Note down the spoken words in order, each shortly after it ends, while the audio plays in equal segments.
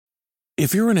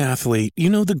If you're an athlete, you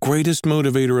know the greatest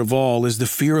motivator of all is the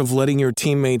fear of letting your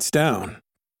teammates down.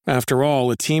 After all,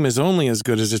 a team is only as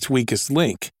good as its weakest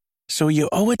link. So you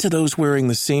owe it to those wearing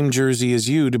the same jersey as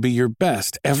you to be your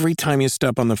best every time you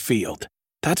step on the field.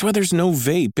 That's why there's no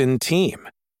vape in team.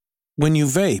 When you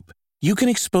vape, you can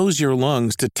expose your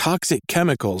lungs to toxic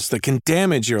chemicals that can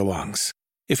damage your lungs.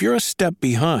 If you're a step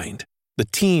behind, the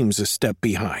team's a step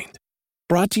behind.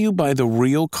 Brought to you by The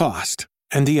Real Cost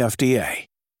and the FDA.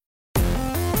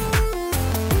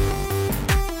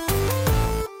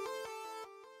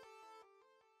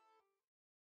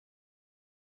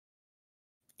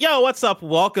 Yo, what's up?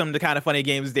 Welcome to Kind of Funny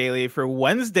Games Daily for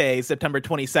Wednesday, September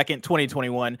 22nd,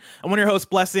 2021. I'm one of your hosts,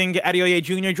 Blessing Adeoye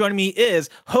Jr. Joining me is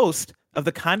host of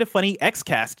the Kind of Funny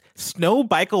Xcast,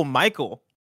 Snowbikel Michael.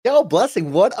 Yo,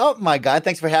 Blessing, what up, my guy?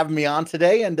 Thanks for having me on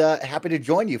today, and happy to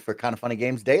join you for Kind of Funny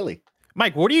Games Daily.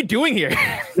 Mike, what are you doing here?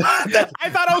 I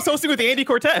thought I was hosting with Andy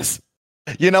Cortez.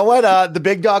 You know what? The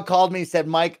big dog called me and said,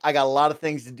 Mike, I got a lot of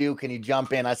things to do. Can you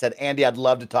jump in? I said, Andy, I'd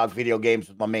love to talk video games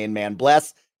with my main man,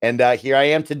 Bless. And here I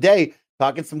am today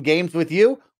talking some games with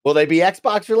you. Will they be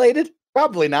Xbox related?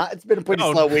 Probably not. It's been a pretty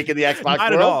slow week in the Xbox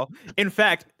Not world. at all. In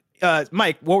fact,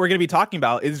 Mike, what we're going to be talking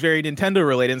about is very Nintendo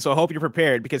related, so I hope you're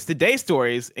prepared because today's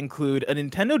stories include a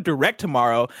Nintendo Direct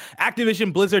tomorrow,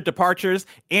 Activision Blizzard departures,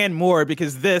 and more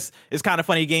because this is Kind of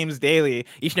Funny Games Daily.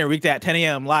 Each and every weekday at 10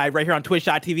 a.m. live right here on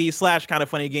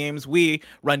twitch.tv/kindoffunnygames. We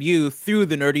run you through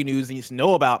the nerdy news you need to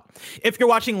know about. If you're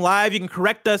watching live, you can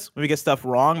correct us when we get stuff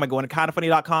wrong by going to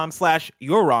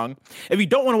kindoffunny.com/you're wrong. If you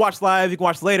don't want to watch live, you can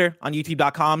watch later on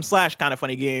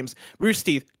youtube.com/kindoffunnygames,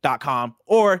 roosterteeth.com,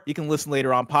 or you can listen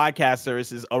later on podcast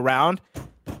services around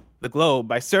the globe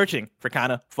by searching for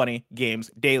Kind of Funny Games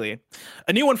Daily.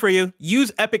 A new one for you: use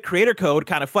Epic creator code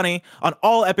Kind of Funny on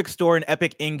all Epic Store and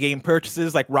Epic in-game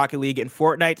purchases like Rocket League and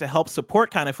Fortnite to help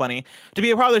support Kind of Funny. To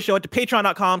be a part of the show, at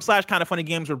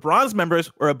patreon.com/kindoffunnygames, where bronze members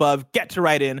or above get to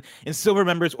write in, and silver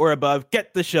members or above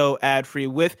get the show ad-free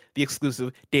with the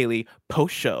exclusive daily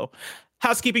post show.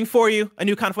 Housekeeping for you, a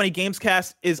new Kind of Funny Games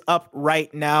cast is up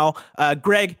right now.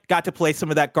 Greg got to play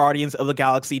some of that Guardians of the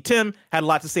Galaxy. Tim had a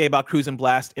lot to say about Cruise and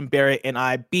Blast, and Barrett and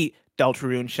I beat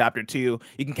Deltarune Chapter 2.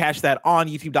 You can catch that on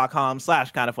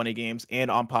youtube.com/kindoffunnygames and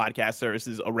on podcast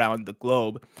services around the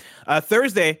globe.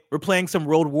 Thursday, we're playing some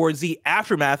World War Z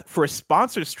Aftermath for a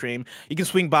sponsor stream. You can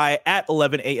swing by at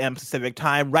 11 a.m. Pacific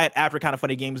time right after Kind of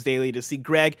Funny Games Daily to see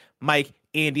Greg, Mike,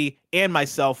 Andy, and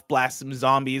myself blast some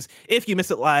zombies. If you miss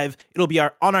it live, it'll be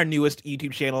on our newest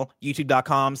YouTube channel,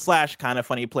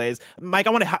 youtube.com/kindoffunnyplays. Mike, I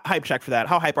want to hype check for that.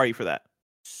 How hype are you for that?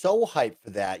 So hyped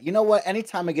for that. You know what?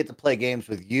 Anytime I get to play games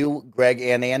with you, Greg,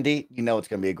 and Andy, you know it's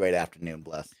going to be a great afternoon,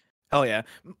 Bless. Oh, yeah.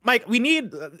 Mike, we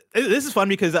need... this is fun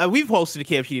because we've hosted a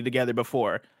KFG together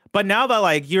before. But now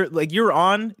that you're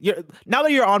on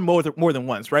more than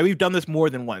once, right? We've done this more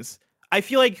than once. I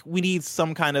feel like we need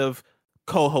some kind of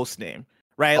co-host name.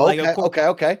 Right?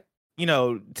 Okay. You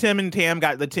know, Tim and Tam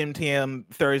got the Tim Tam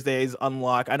Thursdays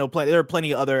unlock. I know there are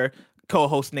plenty of other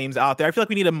co-host names out there. I feel like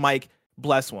we need a Mike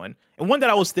Bless one. And one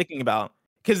that I was thinking about,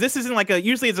 because this isn't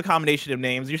usually it's a combination of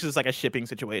names. Usually it's like a shipping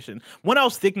situation. One I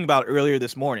was thinking about earlier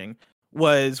this morning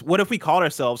was, what if we called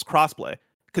ourselves Crossplay?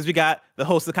 Because we got the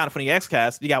host of the Kind of Funny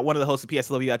Xcast. We got one of the hosts of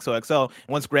PSLW XOXO. And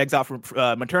once Greg's out for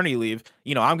maternity leave,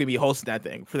 I'm going to be hosting that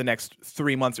thing for the next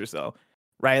 3 months or so.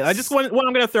 Right? I just what I'm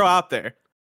going to throw out there.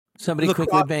 Somebody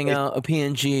quickly bang out a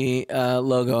PNG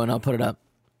logo and I'll put it up.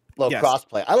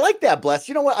 Crossplay. I like that, Bless.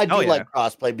 You know what? I do like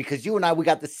crossplay because you and I, we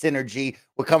got the synergy.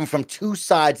 We're coming from two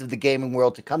sides of the gaming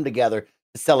world to come together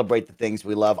to celebrate the things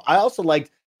we love. I also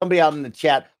liked somebody out in the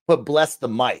chat put Bless the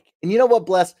mic. And you know what,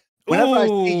 Bless? Whenever I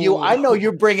see you, I know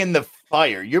you're bringing the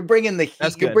fire. You're bringing the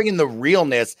heat. You're bringing the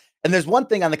realness. And there's one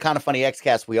thing on the Kind of Funny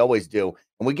Xcast we always do,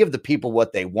 and we give the people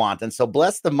what they want. And so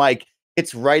Bless the mic,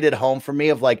 it's right at home for me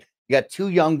of like, you got two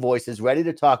young voices ready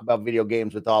to talk about video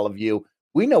games with all of you.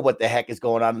 We know what the heck is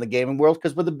going on in the gaming world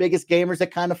because we're the biggest gamers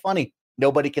at Kind of Funny.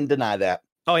 Nobody can deny that.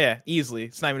 Oh yeah, easily.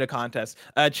 It's not even a contest.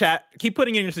 Chat, keep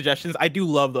putting in your suggestions. I do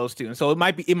love those two, and so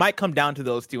it might come down to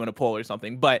those two in a poll or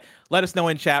something. But let us know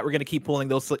in chat. We're gonna keep pulling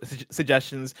those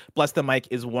suggestions. Bless the mic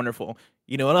is wonderful.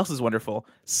 You know what else is wonderful?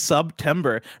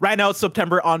 September. Right now it's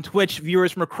September on Twitch.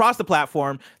 Viewers from across the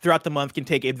platform throughout the month can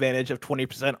take advantage of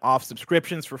 20% off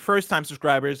subscriptions for first-time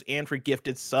subscribers and for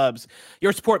gifted subs.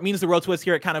 Your support means the world to us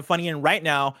here at Kind of Funny, and right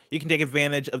now you can take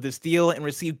advantage of this deal and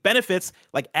receive benefits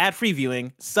like ad-free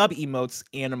viewing, sub emotes,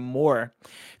 and more.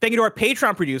 Thank you to our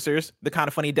Patreon producers, the Kind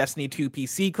of Funny Destiny 2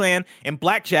 PC clan, and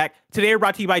Blackjack. Today we're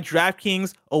brought to you by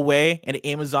DraftKings, Away, and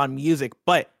Amazon Music.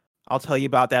 But I'll tell you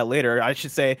about that later. I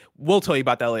should say, we'll tell you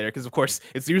about that later, because of course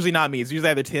it's usually not me. It's usually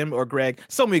either Tim or Greg.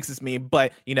 Some weeks it's me,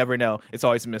 but you never know. It's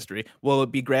always a mystery. Will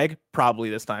it be Greg? Probably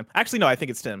this time. Actually, no, I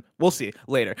think it's Tim. We'll see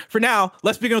later. For now,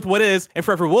 let's begin with what is and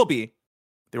forever will be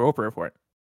the Roper Report.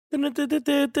 It's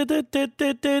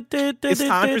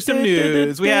time for some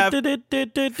news. We have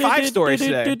 5 stories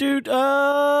today.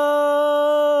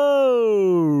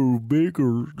 Oh,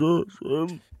 Baker.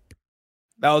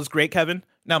 That was great, Kevin.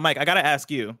 Now, Mike, I gotta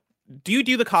ask you: do you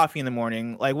do the coffee in the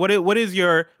morning? Like, what is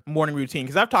your morning routine?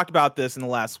 Because I've talked about this in the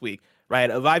last week,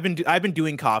 right? I've been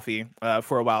doing coffee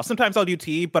for a while. Sometimes I'll do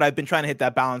tea, but I've been trying to hit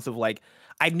that balance of like,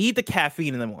 I need the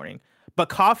caffeine in the morning, but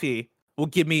coffee will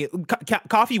give me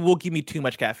too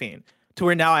much caffeine to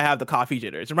where now I have the coffee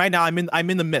jitters. And right now I'm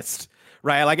in the mist,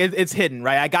 right? Like it's hidden,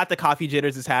 right? I got the coffee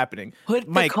jitters. It's happening. Put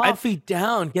Mike, the coffee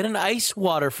down. Get an ice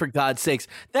water for God's sakes.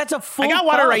 That's a full. I got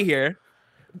water right here.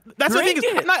 That's the thing is,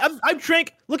 I've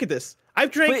drank. Look at this.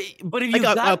 I've drank. But if you've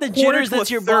got the jitters,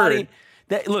 that's your body.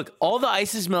 Look, all the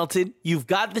ice is melted. You've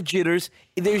got the jitters.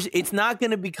 It's not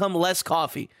going to become less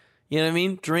coffee. You know what I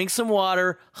mean? Drink some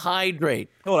water. Hydrate.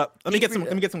 Hold up. Let me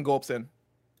get some gulps in.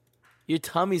 Your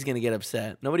tummy's going to get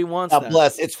upset. Nobody wants that.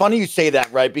 Bless. It's funny you say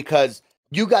that, right? Because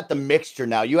you got the mixture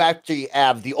now. You actually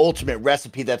have the ultimate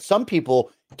recipe that some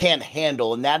people can't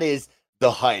handle, and that is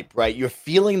the hype, right? You're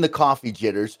feeling the coffee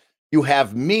jitters. You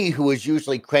have me, who is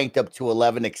usually cranked up to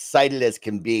 11, excited as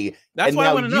can be. That's what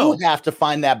I want to know. You have to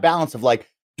find that balance of like,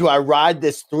 do I ride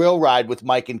this thrill ride with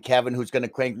Mike and Kevin, who's going to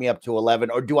crank me up to 11,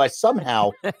 or do I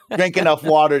somehow drink enough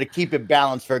water to keep it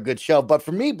balanced for a good show? But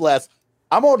for me, Bless,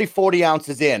 I'm already 40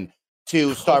 ounces in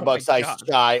to Starbucks Iced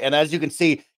Chai. And as you can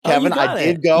see, Kevin, I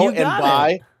did go and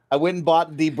buy. I went and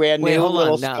bought the brand new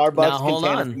little Starbucks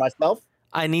container for myself.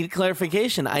 I need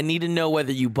clarification. I need to know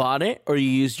whether you bought it or you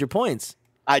used your points.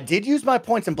 I did use my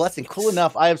points, and Blessing, cool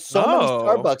enough, I have so many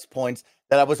Starbucks points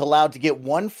that I was allowed to get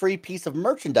one free piece of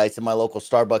merchandise in my local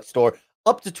Starbucks store,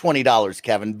 up to $20,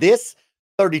 Kevin. This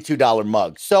 $32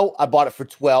 mug. So I bought it for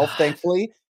 $12,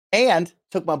 thankfully, and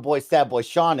took my boy Sad Boy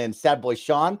Sean in. Sad Boy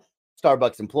Sean,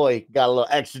 Starbucks employee, got a little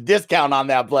extra discount on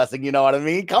that, Blessing. You know what I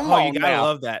mean? Come on, you gotta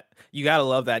love that. You gotta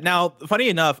love that. Now, funny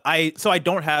enough, I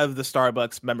don't have the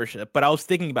Starbucks membership, but I was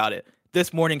thinking about it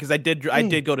this morning because I did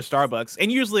go to Starbucks, and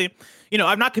usually,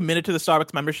 I'm not committed to the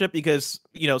Starbucks membership because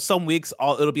some weeks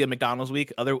it'll be a McDonald's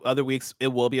week, other weeks it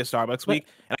will be a Starbucks week,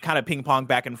 and I kind of ping pong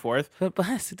back and forth. But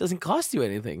Bless, it doesn't cost you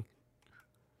anything.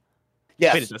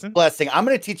 Yes, wait, it doesn't? Blessing. I'm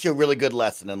going to teach you a really good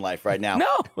lesson in life right now.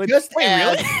 No, just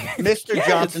as Mr. Yes.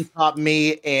 Johnson taught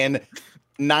me in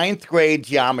 9th grade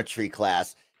geometry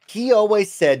class. He always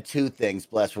said 2 things,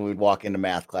 Bless, when we'd walk into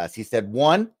math class. He said,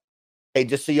 1, hey,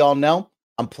 just so y'all know,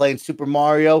 I'm playing Super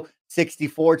Mario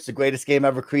 64. It's the greatest game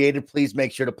ever created. Please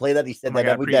make sure to play that. He said that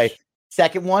every day.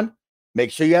 Second one, make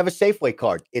sure you have a Safeway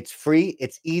card. It's free,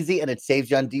 it's easy, and it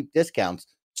saves you on deep discounts.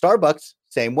 Starbucks,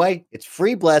 same way. It's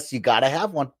free, Bless. You got to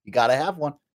have one. You got to have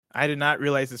one. I did not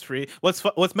realize it's free. What's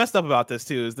messed up about this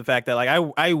too is the fact that like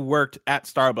I worked at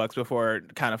Starbucks before.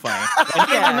 Kind of funny.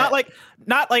 Yeah. not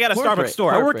like at a Starbucks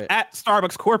store. I worked at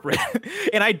Starbucks corporate,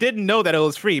 and I didn't know that it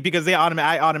was free because I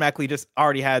automatically just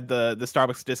already had the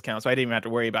Starbucks discount, so I didn't even have to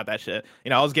worry about that shit.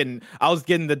 I was getting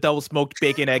the double smoked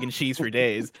bacon, egg, and cheese for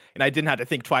days, and I didn't have to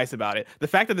think twice about it. The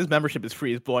fact that this membership is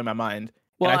free is blowing my mind.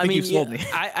 Well, I think you sold me.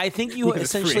 I think you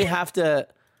essentially have to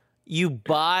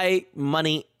buy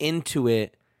money into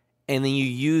it. And then you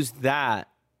use that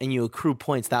and you accrue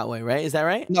points that way, right? Is that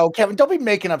right? No, Kevin, don't be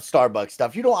making up Starbucks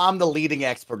stuff. I'm the leading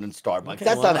expert in Starbucks. Okay,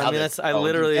 that's not how this I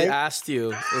literally asked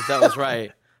you if that was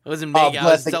right. It wasn't me.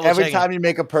 Every time you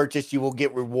make a purchase, you will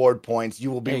get reward points. You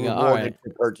will be rewarded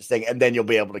for purchasing, and then you'll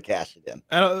be able to cash it in.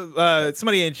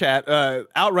 Somebody in chat,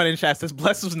 Outrun in chat says,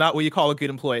 "Bless was not what you call a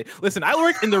good employee." Listen, I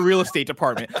worked in the real estate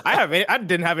department. I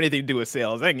didn't have anything to do with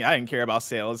sales. I didn't care about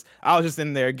sales. I was just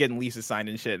in there getting leases signed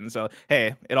and shit. And so,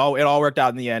 hey, it all worked out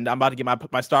in the end. I'm about to get my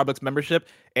Starbucks membership,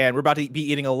 and we're about to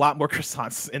be eating a lot more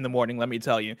croissants in the morning. Let me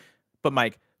tell you. But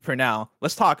Mike, for now,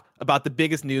 let's talk about the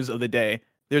biggest news of the day.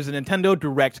 There's a Nintendo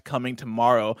Direct coming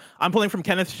tomorrow. I'm pulling from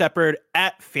Kenneth Shepard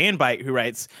at Fanbyte, who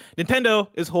writes, Nintendo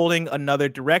is holding another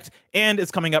Direct, and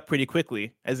it's coming up pretty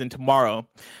quickly, as in tomorrow.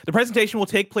 The presentation will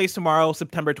take place tomorrow,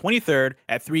 September 23rd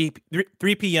at 3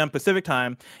 p.m. Pacific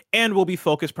time, and will be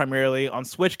focused primarily on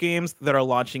Switch games that are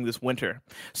launching this winter.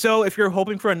 So if you're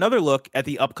hoping for another look at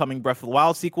the upcoming Breath of the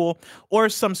Wild sequel, or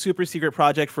some super secret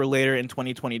project for later in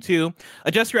 2022,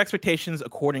 adjust your expectations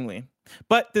accordingly.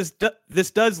 But this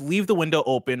does leave the window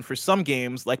open for some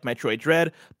games like Metroid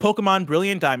Dread, Pokemon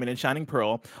Brilliant Diamond, and Shining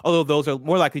Pearl, although those are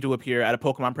more likely to appear at a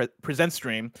Pokemon Presents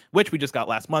stream, which we just got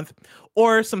last month,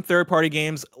 or some third-party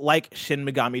games like Shin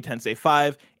Megami Tensei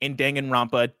 5 and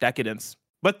Danganronpa Decadence.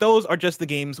 But those are just the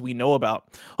games we know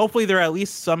about. Hopefully there are at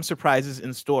least some surprises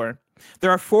in store.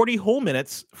 There are 40 whole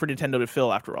minutes for Nintendo to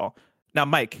fill, after all. Now,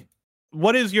 Mike,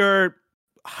 what is your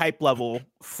hype level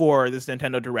for this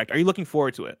Nintendo Direct? Are you looking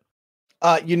forward to it?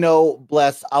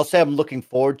 Bless, I'll say I'm looking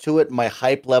forward to it. My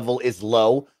hype level is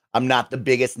low. I'm not the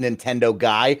biggest Nintendo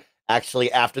guy.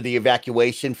 Actually, after the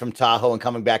evacuation from Tahoe and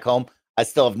coming back home, I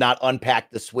still have not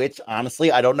unpacked the Switch.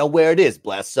 Honestly, I don't know where it is,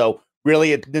 Bless. So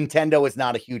really, Nintendo is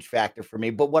not a huge factor for me.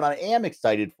 But what I am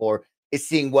excited for is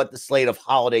seeing what the slate of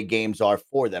holiday games are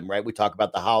for them, right? We talk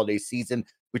about the holiday season.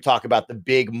 We talk about the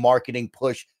big marketing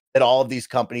push that all of these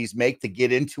companies make to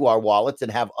get into our wallets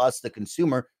and have us, the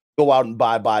consumer, go out and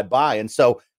buy. And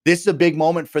so this is a big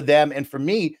moment for them and for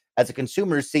me as a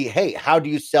consumer to see, hey, how do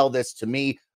you sell this to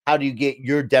me? How do you get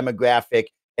your demographic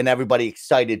and everybody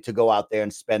excited to go out there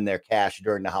and spend their cash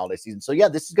during the holiday season? So yeah,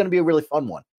 this is going to be a really fun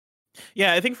one.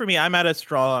 Yeah, I think for me, I'm at a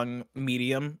strong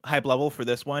medium hype level for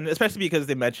this one, especially because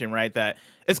they mentioned, right, that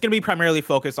it's going to be primarily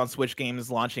focused on Switch games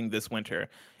launching this winter.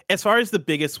 As far as the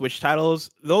biggest Switch titles,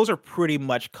 those are pretty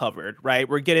much covered, right?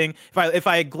 We're getting, if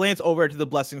I glance over to the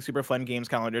Blessing Super Fun Games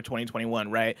calendar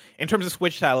 2021, right? In terms of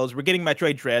Switch titles, we're getting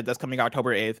Metroid Dread, that's coming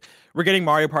October 8th. We're getting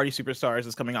Mario Party Superstars,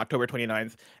 that's coming October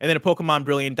 29th. And then a Pokemon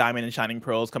Brilliant Diamond and Shining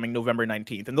Pearl is coming November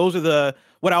 19th. And those are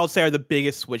what I would say are the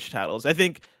biggest Switch titles. I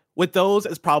think with those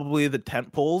as probably the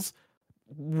tent poles,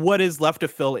 what is left to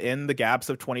fill in the gaps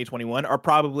of 2021 are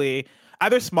probably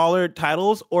either smaller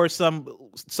titles or some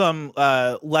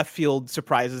left field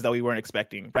surprises that we weren't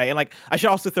expecting, right? And like I should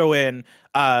also throw in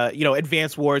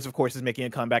Advanced Wars, of course, is making a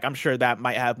comeback. I'm sure that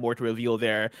might have more to reveal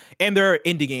there. And there are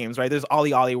indie games, right? There's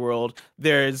Ollie Ollie World.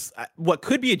 There's what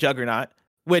could be a Juggernaut,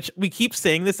 which we keep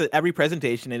saying this at every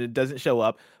presentation and it doesn't show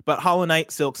up. But Hollow Knight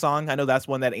Silksong, I know that's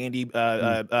one that Andy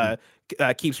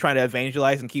keeps trying to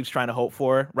evangelize and keeps trying to hope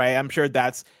for, right? I'm sure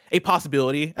that's a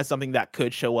possibility as something that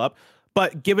could show up.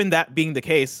 But given that being the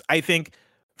case, I think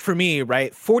for me,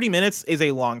 right, 40 minutes is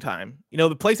a long time.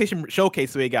 The PlayStation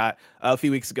showcase that we got a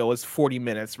few weeks ago was 40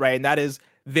 minutes, right? And that is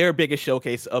their biggest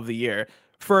showcase of the year.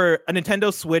 For a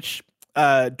Nintendo Switch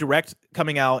Direct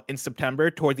coming out in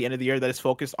September toward the end of the year that is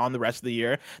focused on the rest of the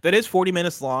year, that is 40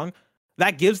 minutes long,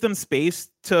 that gives them space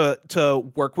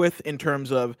to work with in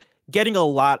terms of getting a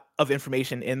lot of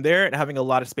information in there and having a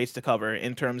lot of space to cover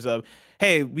in terms of,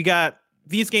 hey, we got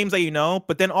these games that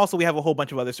but then also we have a whole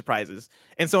bunch of other surprises.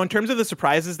 And so in terms of the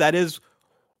surprises, that is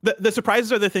the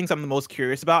surprises are the things I'm the most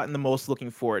curious about and the most looking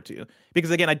forward to.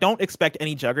 Because again, I don't expect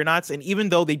any juggernauts. And even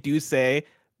though they do say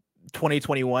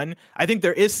 2021, I think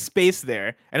there is space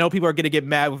there. I know people are going to get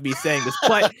mad with me saying this,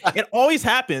 but it always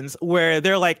happens where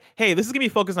they're like, hey, this is going to be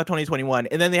focused on 2021.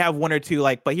 And then they have one or two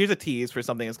but here's a tease for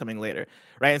something that's coming later,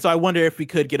 right? And so I wonder if we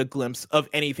could get a glimpse of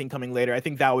anything coming later. I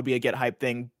think that would be a get hype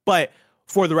thing. But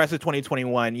for the rest of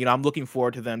 2021, I'm looking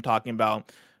forward to them talking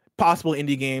about possible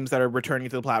indie games that are returning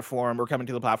to the platform or coming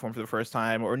to the platform for the first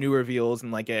time, or new reveals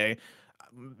and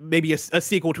maybe a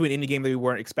sequel to an indie game that we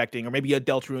weren't expecting, or maybe a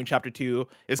Deltarune Chapter 2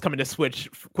 is coming to Switch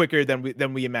quicker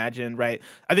than we imagined, right?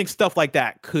 I think stuff like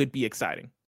that could be exciting.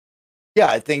 Yeah,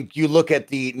 I think you look at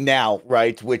the now,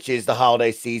 right, which is the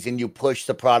holiday season. You push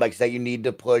the products that you need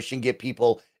to push and get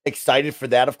people excited for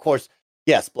that. Of course,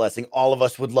 yes, Blessing, all of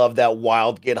us would love that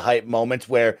wild get hype moment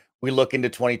where we look into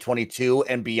 2022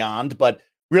 and beyond. But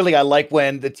really, I like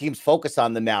when the teams focus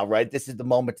on the now, right? This is the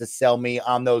moment to sell me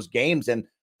on those games. And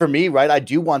for me, right, I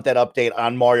do want that update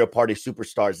on Mario Party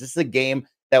Superstars. This is a game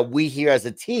that we here as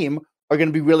a team are going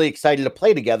to be really excited to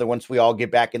play together once we all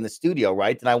get back in the studio,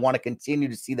 right? And I want to continue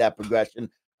to see that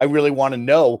progression. I really want to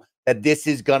know that this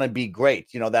is going to be great.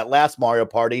 That last Mario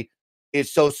Party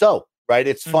is so, right?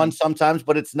 It's fun sometimes,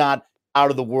 but it's not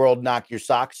out of the world, knock your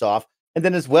socks off. And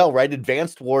then as well, right,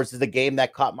 Advanced Wars is a game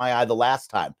that caught my eye the last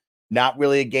time. Not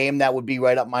really a game that would be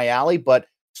right up my alley, but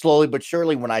slowly but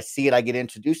surely, when I see it, I get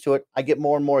introduced to it, I get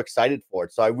more and more excited for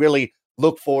it. So I really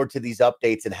look forward to these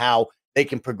updates and how they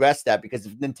can progress that, because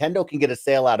if Nintendo can get a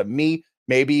sale out of me,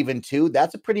 maybe even two,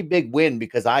 that's a pretty big win,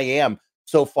 because I am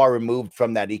so far removed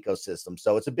from that ecosystem.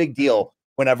 So it's a big deal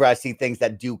whenever I see things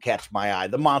that do catch my eye.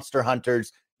 The Monster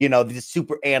Hunters, the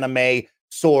super anime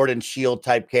sword and shield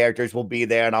type characters will be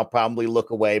there, and I'll probably look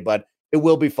away, but it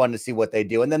will be fun to see what they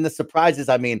do. And then the surprises,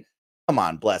 I mean, come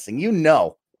on, Blessing,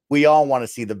 we all want to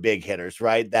see the big hitters,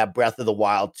 right? That Breath of the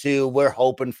Wild 2, we're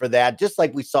hoping for that, just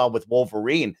like we saw with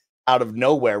Wolverine out of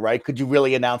nowhere, right? Could you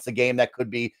really announce a game that could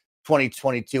be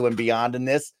 2022 and beyond in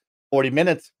this? 40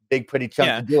 minutes, big pretty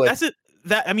chunk to do it. That's it.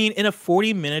 I mean, in a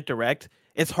 40-minute direct,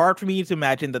 it's hard for me to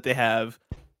imagine that they have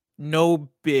no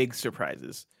big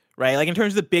surprises, right? Like in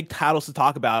terms of the big titles to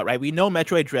talk about, right? We know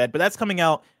Metroid Dread, but that's coming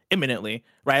out imminently,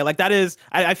 right? Like that is,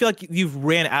 I feel like you've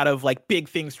ran out of like big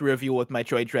things to reveal with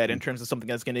Metroid Dread in terms of something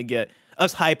that's going to get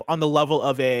us hype on the level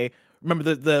of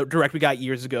remember the direct we got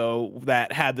years ago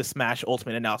that had the Smash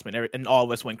Ultimate announcement and all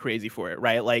of us went crazy for it,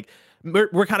 right? Like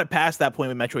we're kind of past that point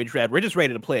with Metroid Dread. We're just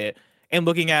ready to play it. And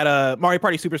looking at Mario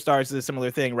Party Superstars is a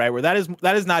similar thing, right? Where that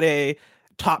is not a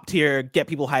top tier, get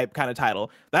people hype kind of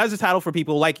title. That is a title for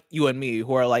people like you and me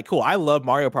who are like, cool, I love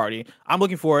Mario Party. I'm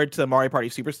looking forward to Mario Party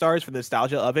Superstars for the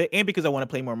nostalgia of it and because I want to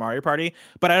play more Mario Party.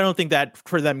 But I don't think that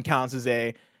for them counts as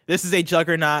this is a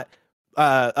juggernaut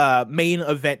main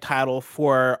event title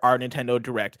for our Nintendo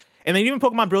Direct. And then even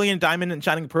Pokemon Brilliant Diamond and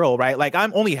Shining Pearl, right? Like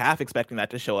I'm only half expecting that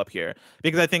to show up here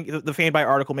because I think the Fanbyte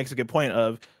article makes a good point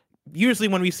of usually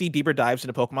when we see deeper dives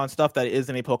into Pokemon stuff that is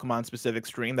in a Pokemon specific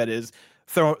stream that is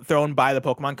thrown by the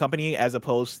Pokemon company as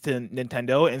opposed to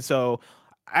Nintendo. And so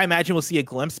I imagine we'll see a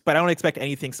glimpse, but I don't expect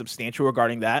anything substantial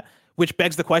regarding that, which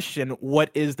begs the question,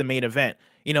 what is the main event?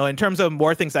 You know, in terms of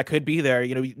more things that could be there,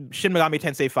 you know, Shin Megami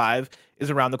Tensei 5 is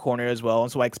around the corner as well,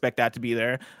 and so I expect that to be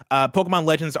there. Pokemon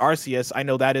Legends Arceus, I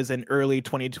know that is an early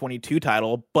 2022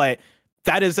 title, but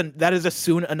that is a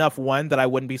soon enough one that I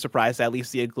wouldn't be surprised to at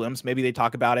least see a glimpse. Maybe they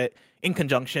talk about it in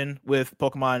conjunction with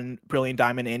Pokemon Brilliant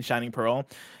Diamond and Shining Pearl.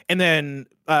 And then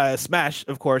Smash,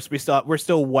 of course, we're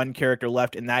still one character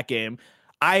left in that game.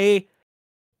 I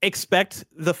expect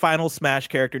the final Smash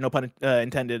character, no pun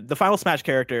intended, the final Smash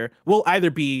character will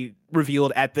either be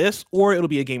revealed at this or it'll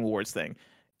be a Game Awards thing.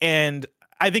 And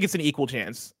I think it's an equal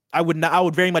chance. I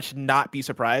would very much not be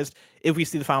surprised if we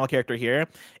see the final character here.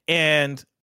 And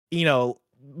you know,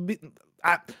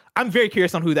 I'm very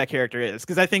curious on who that character is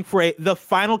because I think for the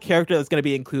final character that's going to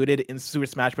be included in Super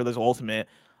Smash Bros. Ultimate,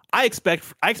 I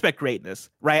expect greatness,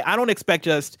 right? I don't expect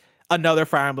just another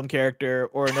Fire Emblem character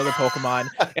or another Pokemon.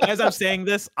 And as I'm saying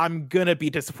this, I'm gonna be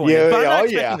disappointed. But I'm not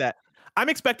expecting that. I'm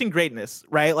expecting greatness,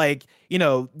 right? Like, you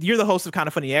know, you're the host of Kind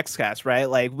of Funny Xcast, right?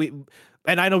 Like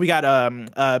and I know we got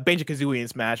Banjo-Kazooie in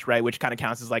Smash, right, which kind of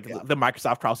counts as like the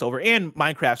Microsoft crossover and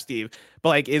Minecraft Steve. But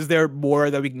like, is there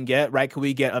more that we can get, right? Could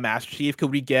we get a Master Chief?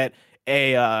 Could we get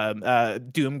a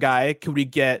Doom guy? Could we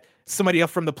get somebody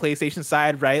up from the PlayStation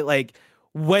side, right? Like,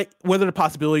 what are the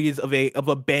possibilities of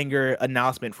a banger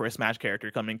announcement for a Smash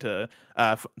character coming to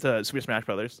Super Smash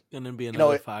Brothers? Gonna be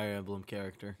another Fire Emblem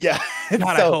character. Yeah,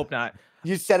 God, I hope not.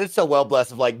 You said it so well,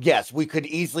 Bless, of like, yes, we could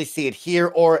easily see it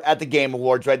here or at the Game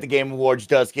Awards, right? The Game Awards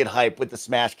does get hype with the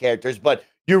Smash characters, but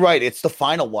you're right, it's the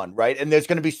final one, right? And there's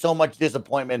going to be so much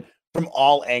disappointment from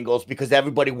all angles because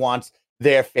everybody wants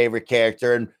their favorite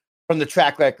character. And from the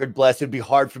track record, Bless, it'd be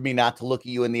hard for me not to look at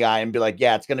you in the eye and be like,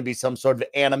 yeah, it's going to be some sort of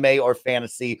anime or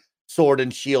fantasy sword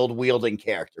and shield wielding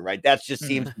character, right? That just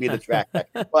seems to be the track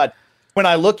record. But when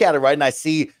I look at it, right, and I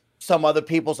see some other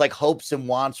people's like hopes and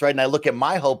wants, right? And I look at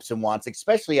my hopes and wants,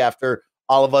 especially after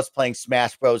all of us playing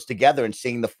Smash Bros together and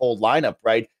seeing the full lineup,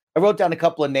 right? I wrote down a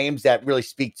couple of names that really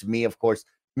speak to me. Of course,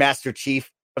 Master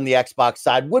Chief from the Xbox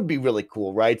side would be really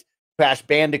cool, right? Crash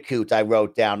Bandicoot, I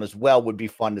wrote down as well, would be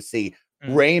fun to see.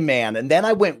 Rayman. And then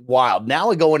I went wild.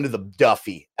 Now I go into the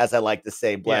Duffy, as I like to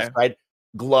say, Bless, right?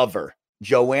 Glover,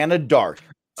 Joanna Dark.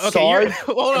 Okay,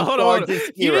 hold on.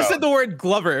 You just said the word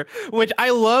Glover, which I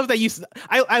love that you.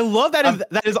 I love that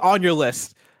that is on your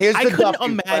list. I couldn't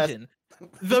imagine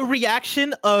the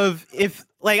reaction of if,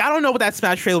 like, I don't know what that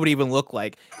Smash trailer would even look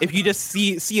like if you just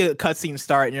see a cutscene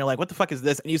start and you're like, what the fuck is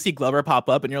this? And you see Glover pop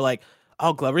up and you're like,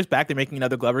 oh, Glover's back. They're making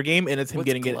another Glover game, and it's him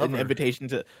getting an invitation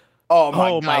to.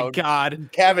 Oh my god,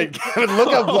 Kevin, look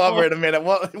up Glover in a minute.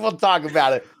 We'll talk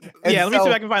about it. And let me see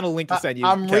if I can find a link to send you.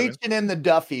 I'm reaching in the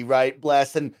Duffy, right,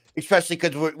 Bless, and especially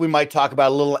because we might talk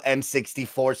about a little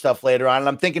N64 stuff later on. And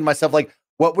I'm thinking to myself, like,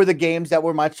 what were the games that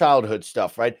were my childhood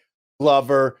stuff, right?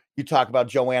 Glover. You talk about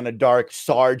Joanna Dark,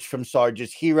 Sarge from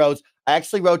Sarge's Heroes. I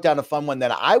actually wrote down a fun one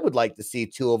that I would like to see,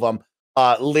 two of them.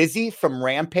 Lizzie from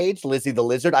Rampage, Lizzie the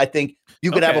Lizard. I think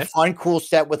you could have a fun, cool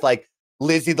set with like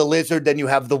Lizzie the Lizard, then you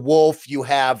have the Wolf, you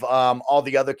have all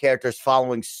the other characters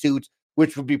following suit,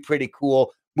 which would be pretty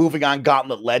cool. Moving on,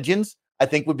 Gauntlet Legends, I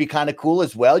think would be kind of cool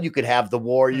as well. You could have the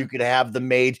War, you could have the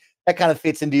Mage. That kind of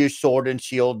fits into your sword and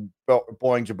shield,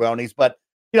 boring jabronis. But,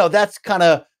 you know, that's kind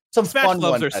of some Smash fun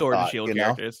loves ones. Their sword and shield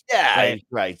characters. Yeah,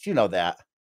 right. You know that.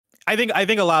 I think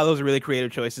a lot of those are really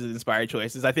creative choices, inspired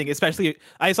choices. I think especially,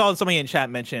 I saw somebody in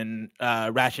chat mention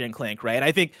Ratchet and Clank, right? And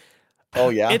I think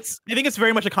I think it's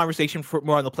very much a conversation for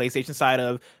more on the PlayStation side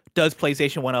of, does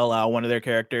PlayStation want to allow one of their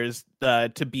characters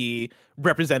to be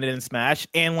represented in Smash?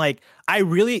 And like, I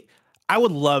I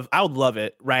would love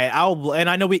it, right? And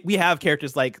I know we have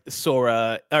characters like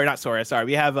Sora, or not Sora, sorry.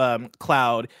 We have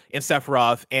Cloud and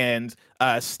Sephiroth and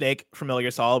Snake from Metal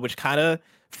Gear Solid, which kind of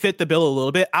fit the bill a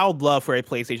little bit. I would love for a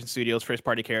PlayStation Studios first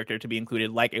party character to be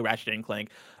included, like a Ratchet and Clank,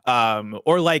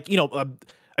 or like,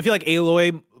 I feel like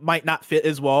Aloy might not fit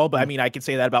as well, but I mean, I could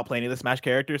say that about plenty of the Smash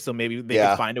characters, so maybe they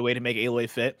could find a way to make Aloy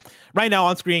fit. Right now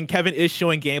on screen, Kevin is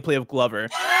showing gameplay of Glover,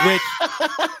 which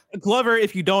Glover,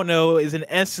 if you don't know, is an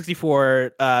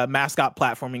N64 mascot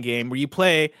platforming game where you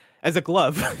play as a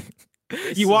glove.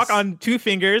 You walk on two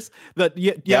fingers.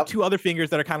 You have two other fingers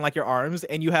that are kind of like your arms,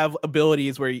 and you have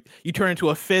abilities where you turn into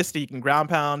a fist and you can ground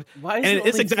pound. Why is and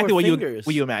it's exactly what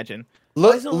you imagine.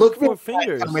 Look 4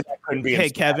 fingers. Hey,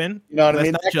 Kevin, you know what I let's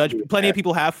mean? not judge. Plenty of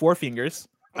people have 4 fingers.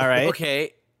 All right.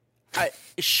 Okay.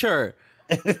 Sure.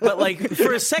 But like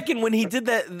for a second when he did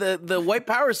that the white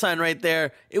power sign right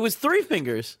there, it was 3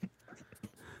 fingers.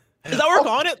 Is that what we're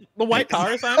calling it? The white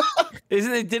power sign?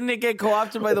 Didn't it get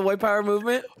co-opted by the white power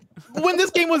movement? When this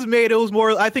game was made,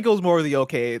 I think it was more of the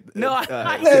okay. No,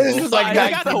 this was like I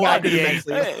got the whole idea.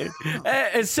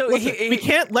 And so we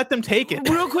can't let them take it.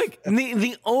 Real quick,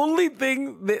 the only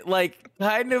thing that like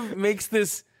kind of makes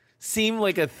this seem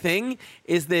like a thing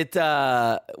is that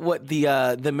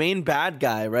the main bad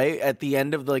guy, right at the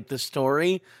end of like the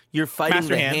story, you're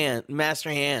fighting Master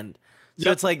Hand.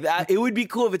 So it's like that. It would be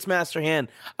cool if it's Master Hand.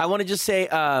 I want to just say,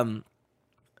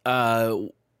 Timur,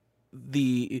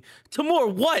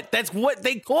 what? That's what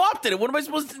they co-opted it. What am I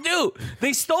supposed to do?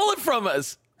 They stole it from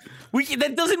us.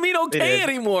 That doesn't mean okay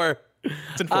anymore.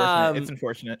 It's unfortunate. It's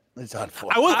unfortunate. It's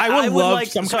unfortunate. I would love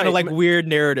some kind of like weird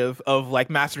narrative of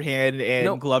like Master Hand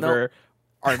and Glover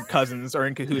are cousins or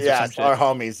in cahoots or some shit. Our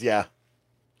homies, yeah.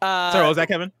 Sorry, what was that,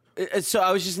 Kevin? So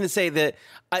I was just going to say that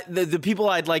the people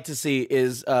I'd like to see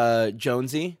is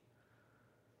Jonesy.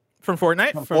 From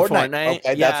Fortnite? From Fortnite.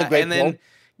 Okay, that's a great and then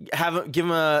give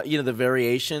him the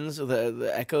variations of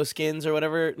the Echo skins or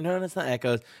whatever. No, that's not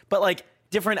Echoes. But like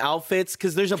different outfits,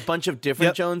 because there's a bunch of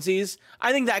different Jonesies.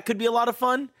 I think that could be a lot of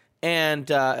fun,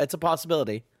 and it's a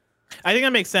possibility. I think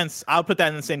that makes sense. I'll put that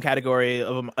in the same category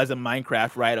as a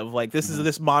Minecraft, right? Of like this is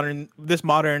this modern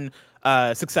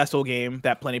successful game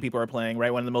that plenty of people are playing,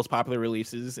 right? One of the most popular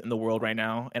releases in the world right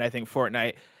now, and I think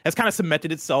Fortnite has kind of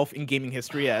cemented itself in gaming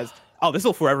history as this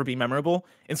will forever be memorable.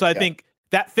 And so I think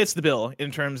that fits the bill in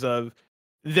terms of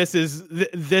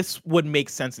this would make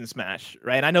sense in Smash,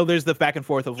 right? And I know there's the back and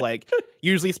forth of like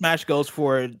usually Smash goes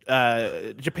for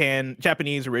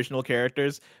Japanese original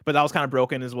characters, but that was kind of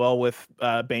broken as well with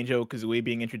Banjo-Kazooie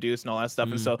being introduced and all that stuff.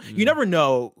 And so you never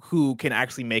know who can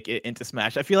actually make it into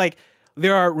Smash. I feel like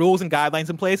there are rules and guidelines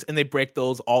in place, and they break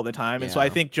those all the time. And so I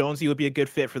think Jonesy would be a good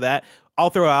fit for that. I'll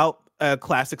throw out a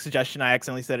classic suggestion. I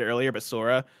accidentally said it earlier, but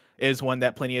Sora is one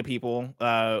that plenty of people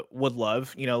would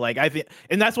love. I think,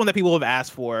 and that's one that people have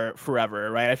asked for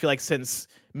forever, right? I feel like since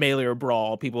Melee or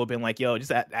Brawl, people have been like, "Yo,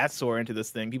 just add Sora into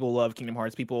this thing." People love Kingdom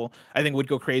Hearts. People, I think, would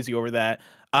go crazy over that.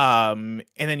 And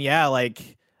then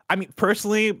I mean,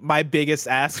 personally, my biggest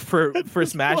ask for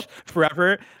Smash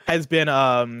forever has been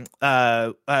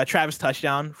Travis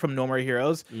Touchdown from No More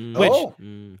Heroes, which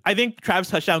I think Travis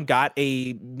Touchdown got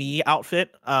a Mii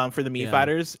outfit for the Mii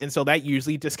fighters, and so that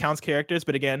usually discounts characters.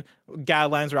 But again,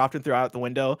 guidelines are often thrown out the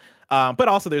window. But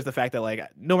also, there's the fact that like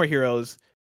No More Heroes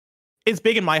is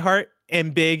big in my heart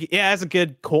and big. It has a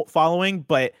good cult following,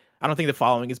 but I don't think the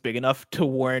following is big enough to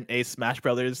warrant a Smash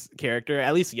Brothers character,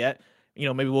 at least yet.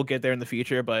 Maybe we'll get there in the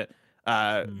future, but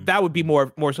that would be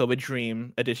more so of a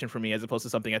dream addition for me as opposed to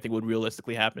something I think would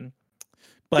realistically happen.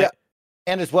 But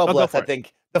and as well, Bless, I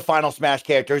think the final Smash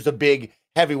character is a big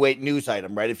heavyweight news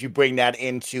item, right? If you bring that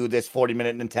into this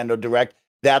 40-minute Nintendo Direct,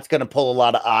 that's going to pull a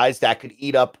lot of eyes. That could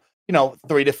eat up,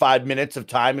 3 to 5 minutes of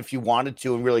time if you wanted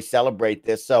to and really celebrate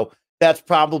this. So that's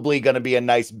probably going to be a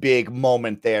nice big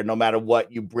moment there, no matter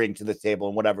what you bring to the table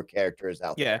and whatever character is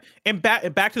out there. Yeah, and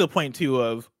back to the point too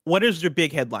of what is your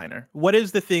big headliner? What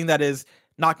is the thing that is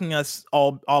knocking us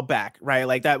all back, right?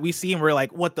 Like that we see and we're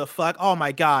like, what the fuck? Oh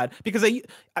my god! Because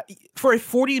for a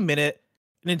 40-minute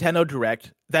Nintendo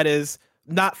Direct that is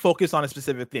not focused on a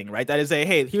specific thing, right? That is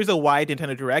hey, here's a wide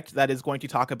Nintendo Direct that is going to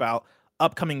talk about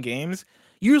upcoming games.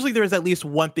 Usually, there's at least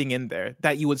one thing in there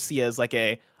that you would see as like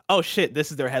oh shit,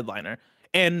 this is their headliner.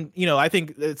 And, I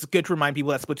think it's good to remind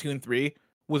people that Splatoon 3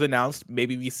 was announced.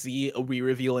 Maybe we see a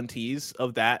re-reveal and tease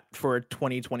of that for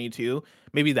 2022.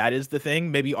 Maybe that is the thing.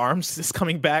 Maybe ARMS is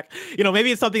coming back.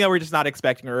 Maybe it's something that we're just not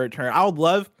expecting a return. I would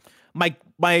love my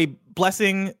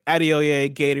blessing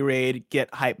Adeoye Gatorade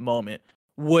get hype moment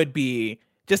would be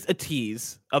just a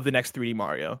tease of the next 3D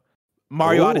Mario.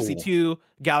 Mario Odyssey 2,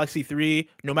 Galaxy 3,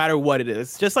 no matter what it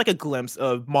is, just like a glimpse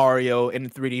of Mario in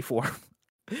 3D form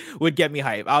would get me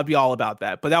hype. I would be all about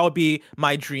that. But that would be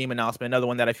my dream announcement. Another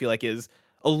one that I feel like is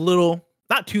a little,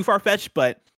 not too far-fetched,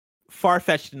 but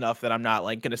far-fetched enough that I'm not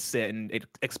like going to sit and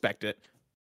expect it.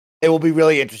 It will be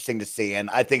really interesting to see. And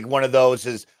I think one of those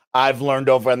is I've learned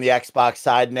over on the Xbox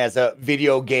side, and as a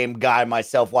video game guy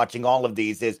myself watching all of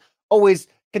these, is always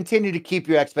continue to keep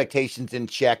your expectations in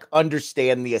check,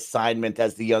 understand the assignment,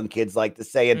 as the young kids like to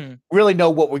say, and really know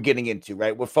what we're getting into,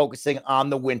 right? We're focusing on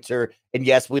the winter. And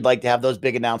yes, we'd like to have those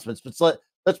big announcements, but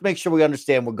let's make sure we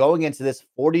understand we're going into this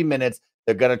 40 minutes.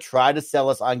 They're going to try to sell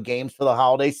us on games for the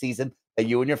holiday season that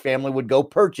you and your family would go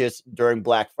purchase during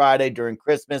Black Friday, during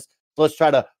Christmas. So let's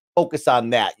try to focus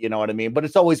on that. You know what I mean? But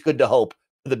it's always good to hope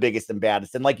for the biggest and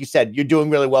baddest. And like you said, you're doing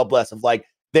really well, Bless, of like,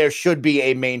 there should be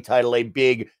a main title, a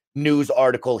big news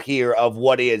article here of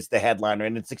what is the headliner,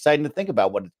 and it's exciting to think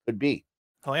about what it could be.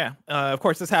 Oh yeah, of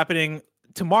course, it's happening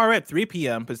tomorrow at 3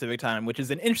 p.m. Pacific time, which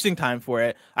is an interesting time for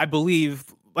it. I believe,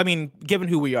 I mean, given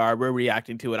who we are, we're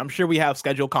reacting to it. I'm sure we have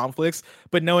schedule conflicts,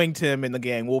 but knowing Tim and the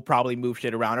gang, we'll probably move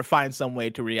shit around or find some way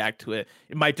to react to it.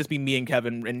 It might just be me and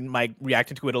Kevin and Mike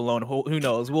reacting to it alone. Who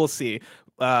knows? We'll see.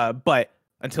 But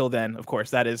until then, of course,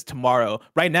 that is tomorrow.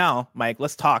 Right now, Mike,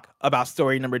 let's talk about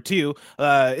story number 2.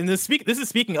 This is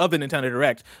speaking of the Nintendo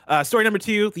Direct. Story number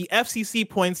 2, the FCC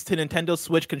points to Nintendo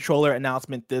Switch controller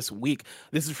announcement this week.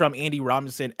 This is from Andy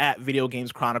Robinson at Video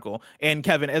Games Chronicle. And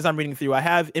Kevin, as I'm reading through, I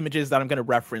have images that I'm going to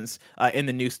reference in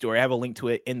the news story. I have a link to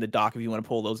it in the doc if you want to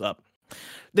pull those up.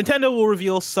 Nintendo will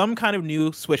reveal some kind of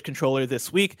new Switch controller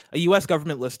this week, a US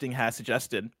government listing has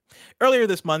suggested. Earlier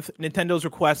this month, Nintendo's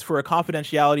request for a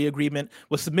confidentiality agreement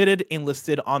was submitted and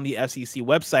listed on the FCC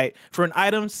website for an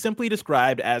item simply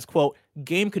described as, quote,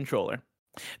 game controller.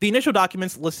 The initial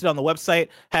documents listed on the website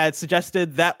had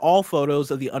suggested that all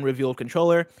photos of the unrevealed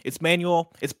controller, its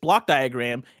manual, its block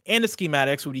diagram, and its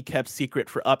schematics would be kept secret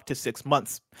for up to 6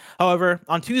 months. However,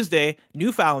 on Tuesday,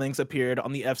 new filings appeared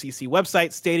on the FCC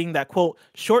website stating that, quote,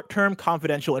 short-term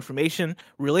confidential information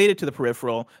related to the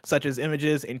peripheral, such as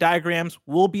images and diagrams,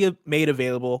 will be made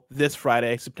available this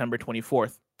Friday, September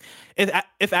 24th.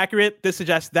 If accurate, this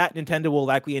suggests that Nintendo will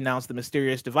likely announce the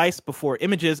mysterious device before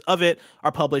images of it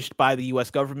are published by the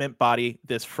US government body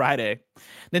this Friday.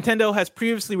 Nintendo has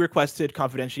previously requested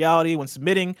confidentiality when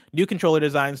submitting new controller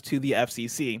designs to the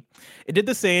FCC. It did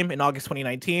the same in August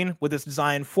 2019 with its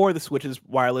design for the Switch's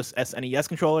wireless SNES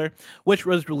controller, which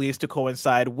was released to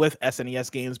coincide with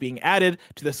SNES games being added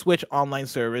to the Switch online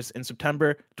service in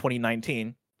September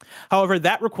 2019. However,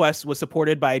 that request was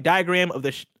supported by a diagram of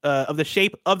the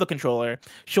shape of the controller,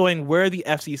 showing where the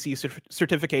FCC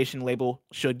certification label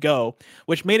should go,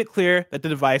 which made it clear that the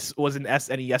device was an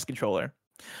SNES controller.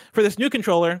 For this new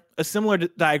controller, a similar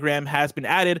diagram has been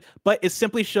added, but it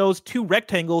simply shows 2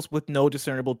 rectangles with no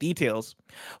discernible details.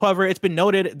 However, it's been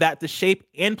noted that the shape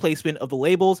and placement of the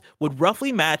labels would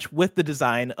roughly match with the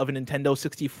design of a Nintendo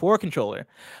 64 controller.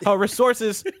 However,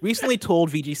 sources recently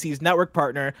told VGC's network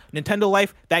partner, Nintendo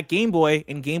Life, that Game Boy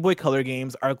and Game Boy Color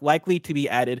games are likely to be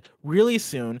added really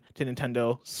soon to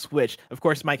Nintendo Switch. Of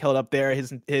course, Mike held up there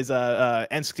his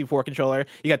N64 controller.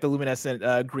 You got the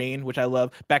luminescent green, which I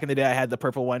love. Back in the day, I had the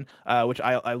purple one, which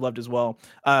I loved as well.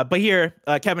 But here,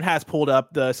 Kevin has pulled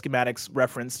up the schematics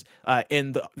referenced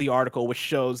in the article, which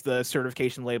shows the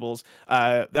certification labels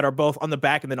that are both on the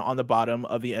back and then on the bottom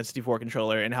of the N64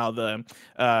 controller, and how the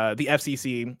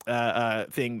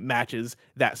FCC thing matches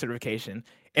that certification.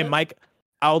 And Mike,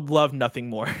 I would love nothing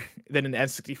more than an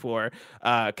N64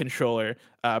 controller,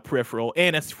 peripheral,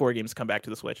 and N64 games come back to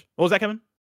the Switch. What was that, Kevin?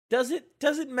 Does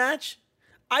it match?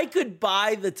 I could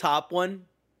buy the top one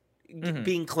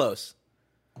being close.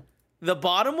 The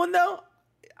bottom one, though,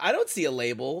 I don't see a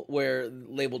label where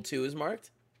label 2 is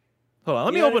marked. Hold on,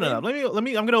 let me open it up. Let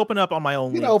me. I'm gonna open up on my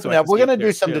own. Open up. We're gonna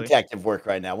do some detective work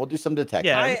right now. We'll do some detective.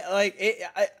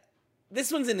 Yeah,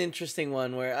 this one's an interesting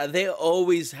one where they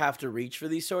always have to reach for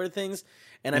these sort of things,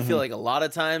 and I feel like a lot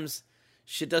of times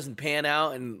shit doesn't pan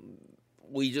out, and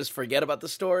we just forget about the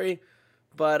story.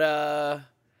 But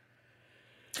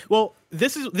well,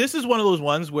 this is one of those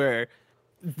ones where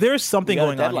there's something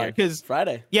going on here, because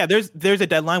Friday. Yeah, there's a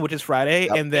deadline, which is Friday,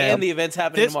 and then the event's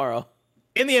happening tomorrow.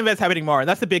 And the event's happening tomorrow, and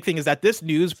that's the big thing, is that this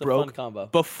news broke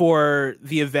before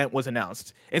the event was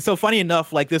announced. And so, funny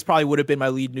enough, like, this probably would have been my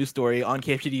lead news story on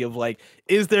KFGD of like,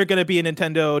 is there going to be a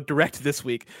Nintendo Direct this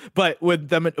week? But with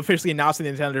them officially announcing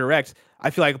the Nintendo Direct, I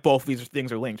feel like both of these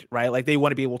things are linked, right? Like, they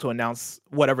want to be able to announce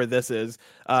whatever this is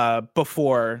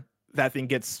before that thing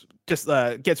gets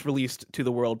released to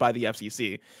the world by the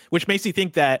FCC, which makes me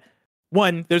think that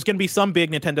one, there's going to be some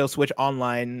big Nintendo Switch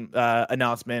Online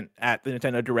announcement at the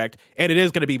Nintendo Direct, and it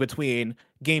is going to be between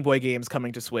Game Boy games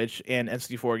coming to Switch and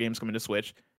N64 games coming to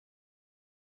Switch.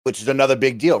 Which is another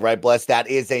big deal, right, Bless? That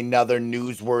is another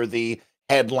newsworthy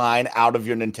headline out of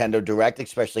your Nintendo Direct,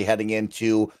 especially heading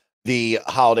into the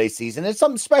holiday season. It's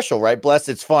something special, right, Bless?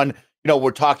 It's fun.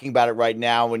 We're talking about it right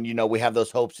now, and, we have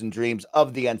those hopes and dreams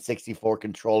of the N64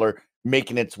 controller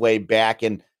making its way back.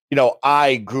 And,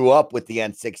 I grew up with the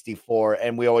N64,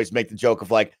 and we always make the joke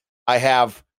of like, I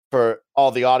have, for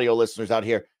all the audio listeners out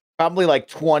here, probably like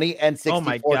 20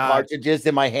 N64 cartridges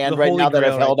in my hand right now that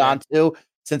I've held on to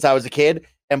since I was a kid.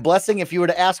 And Blessing, if you were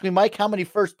to ask me, Mike, how many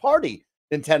first-party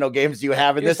Nintendo games do you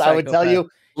have in this? I would tell you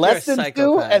less than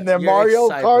 2, and they're Mario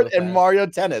Kart and Mario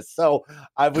Tennis. So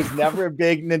I was never a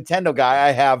big Nintendo guy.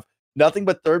 I have nothing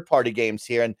but third-party games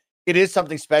here. And it is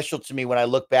something special to me when I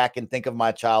look back and think of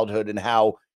my childhood and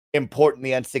how important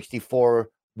the N64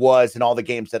 was and all the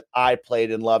games that I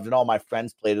played and loved and all my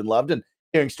friends played and loved, and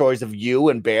hearing stories of you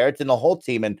and Barrett and the whole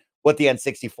team and what the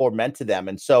N64 meant to them.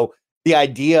 And so the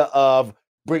idea of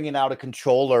bringing out a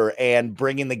controller and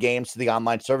bringing the games to the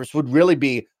online service would really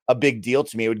be a big deal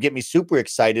to me. It would get me super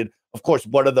excited. Of course,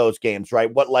 what are those games,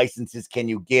 right? What licenses can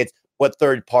you get? What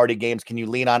third-party games can you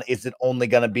lean on? Is it only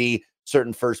going to be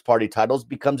certain first-party titles?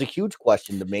 Becomes a huge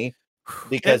question to me,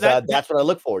 because that's what I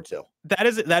look forward to. That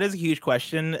is a huge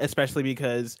question, especially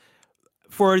because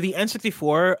for the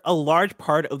N64, a large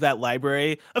part of that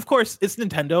library, of course, it's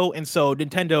Nintendo, and so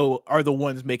Nintendo are the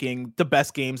ones making the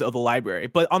best games of the library.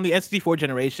 But on the N64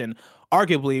 generation,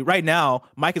 arguably, right now,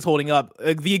 Mike is holding up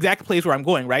the exact place where I'm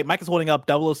going, right? Mike is holding up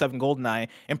 007 GoldenEye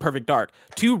and Perfect Dark,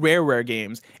 2 Rareware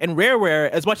games. And Rareware,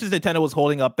 as much as Nintendo was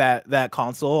holding up that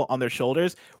console on their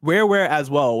shoulders, Rareware as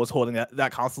well was holding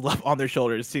that console up on their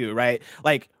shoulders too, right?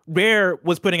 Like, Rare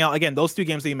was putting out, again, those 2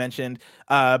 games that you mentioned,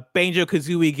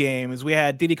 Banjo-Kazooie games. We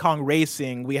had Diddy Kong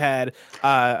Racing. We had,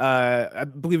 I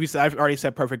believe I've already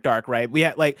said Perfect Dark, right? We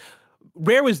had, like,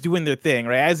 Rare was doing their thing,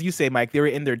 right? As you say, Mike, they were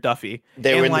in their Duffy.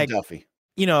 They were in the Duffy.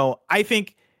 I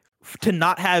think to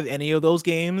not have any of those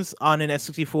games on an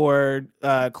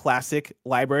N64 classic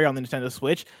library on the Nintendo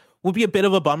Switch would be a bit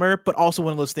of a bummer, but also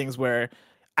one of those things where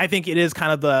I think it is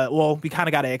kind of we kind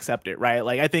of got to accept it, right?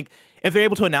 Like, I think if they're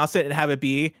able to announce it and have it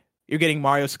be, you're getting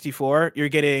Mario 64, you're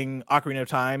getting Ocarina of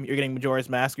Time, you're getting Majora's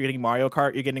Mask, you're getting Mario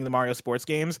Kart, you're getting the Mario sports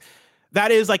games.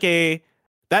 That is like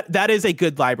that is a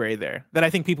good library there that I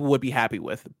think people would be happy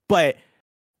with. But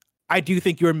I do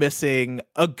think you're missing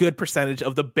a good percentage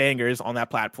of the bangers on that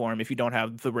platform if you don't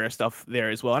have the Rare stuff there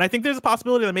as well. And I think there's a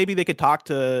possibility that maybe they could talk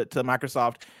to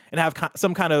Microsoft and have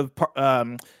some kind of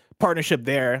partnership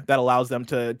there that allows them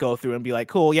to go through and be like,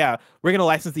 cool, yeah, we're going to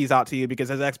license these out to you because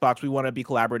as Xbox, we want to be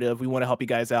collaborative. We want to help you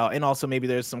guys out. And also maybe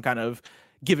there's some kind of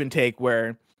give and take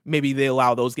where maybe they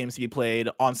allow those games to be played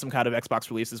on some kind of Xbox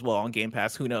release as well on Game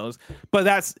Pass. Who knows? But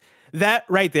that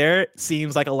right there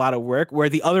seems like a lot of work, where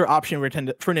the other option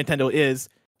for Nintendo is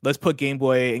let's put Game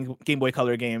Boy and Game Boy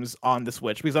Color games on the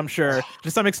Switch, because I'm sure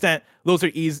to some extent those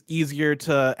are easier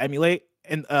to emulate.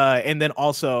 And then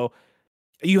also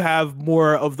you have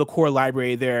more of the core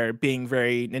library there being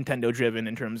very Nintendo driven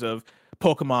in terms of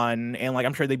Pokemon, and like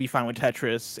I'm sure they'd be fine with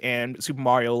Tetris and Super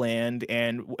Mario Land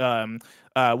and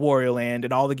Wario Land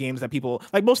and all the games that people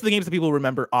like. Most of the games that people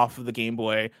remember off of the Game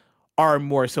Boy are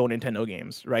more so Nintendo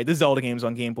games, right? The Zelda games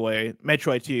on Game Boy,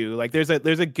 Metroid 2, like there's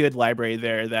a good library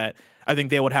there that I think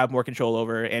they would have more control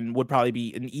over and would probably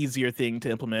be an easier thing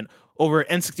to implement over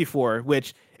N64,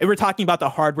 which if we're talking about the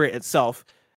hardware itself,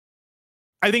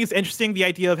 I think it's interesting, the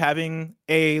idea of having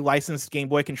a licensed Game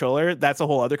Boy controller. That's a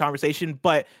whole other conversation.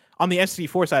 But on the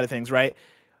N64 side of things, right?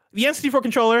 The N64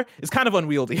 controller is kind of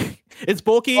unwieldy. It's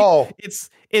bulky. Oh.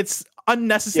 It's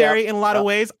unnecessary in a lot of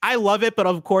ways. I love it, but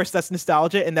of course that's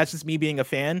nostalgia, and that's just me being a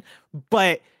fan.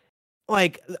 But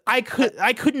like I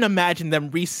couldn't imagine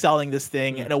them reselling this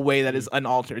thing in a way that is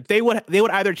unaltered. They would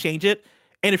either change it,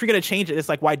 and if you're gonna change it, it's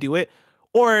like, why do it?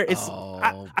 Or it's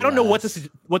I don't know what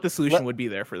the solution would be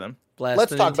there for them.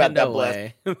 Let's talk about that,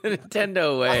 Bless. The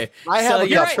Nintendo way. I have a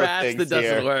trash that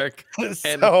doesn't work.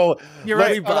 So you're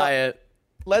ready to buy it.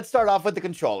 Let's start off with the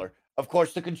controller. Of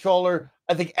course, the controller,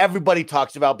 I think everybody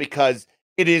talks about because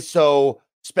it is so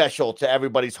special to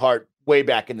everybody's heart way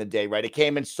back in the day, right? It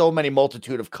came in so many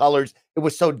multitude of colors. It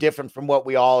was so different from what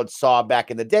we all saw back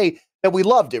in the day that we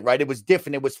loved it, right? It was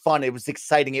different. It was fun. It was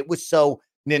exciting. It was so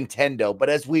Nintendo. But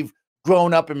as we've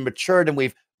grown up and matured and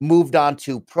we've moved on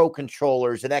to Pro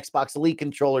controllers and Xbox Elite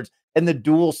controllers and the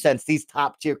DualSense, these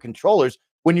top tier controllers,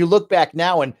 when you look back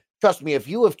now, and trust me, if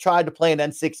you have tried to play an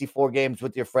N64 games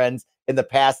with your friends in the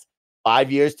past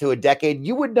 5 years to a decade,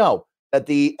 you would know that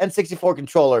the N64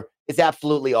 controller is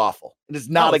absolutely awful. It is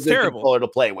not a good controller to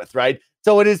play with, right?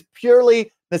 So it is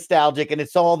purely nostalgic and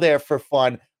it's all there for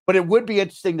fun. But it would be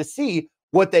interesting to see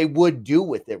what they would do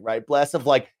with it, right? Bless of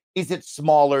like, is it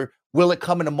smaller? Will it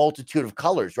come in a multitude of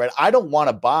colors, right? I don't want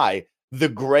to buy the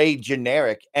gray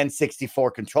generic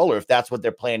N64 controller if that's what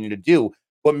they're planning to do.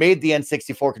 What made the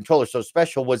N64 controller so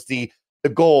special was the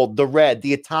gold, the red,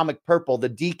 the atomic purple, the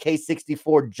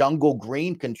DK64 jungle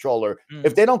green controller.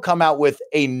 If they don't come out with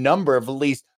a number of at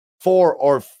least 4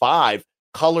 or 5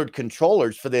 colored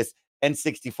controllers for this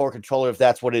N64 controller, if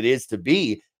that's what it is to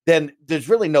be, then there's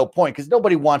really no point because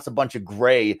nobody wants a bunch of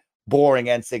gray, boring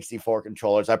N64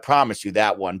 controllers. I promise you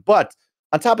that one. But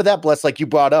on top of that, Bless, like you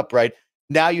brought up, right?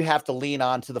 Now you have to lean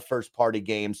on to the first party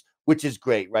games, which is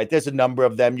great, right? There's a number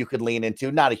of them you could lean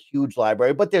into, not a huge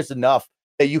library, but there's enough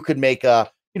that you could make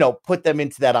put them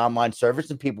into that online service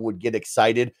and people would get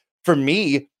excited. For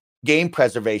me, game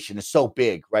preservation is so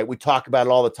big, right? We talk about it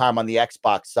all the time on the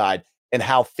Xbox side and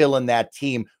how Phil and that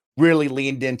team really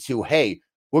leaned into, hey,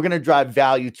 we're going to drive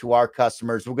value to our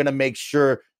customers. We're going to make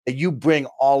sure that you bring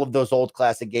all of those old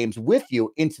classic games with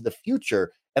you into the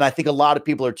future. And I think a lot of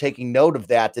people are taking note of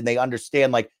that and they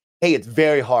understand like, hey, it's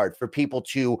very hard for people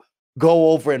to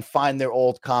go over and find their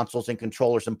old consoles and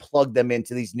controllers and plug them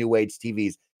into these new age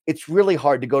TVs. It's really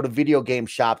hard to go to video game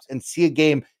shops and see a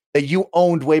game that you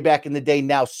owned way back in the day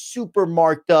now super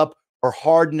marked up or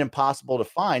hard and impossible to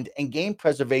find. And game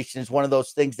preservation is one of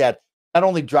those things that not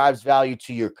only drives value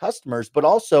to your customers, but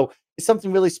also is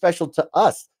something really special to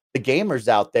us, the gamers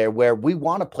out there, where we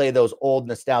want to play those old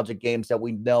nostalgic games that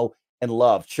we know and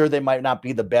love. Sure, they might not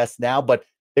be the best now, but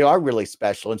they are really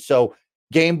special. And so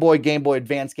Game Boy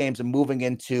Advance games and moving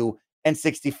into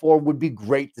N64 would be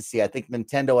great to see. I think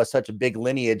Nintendo has such a big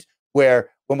lineage where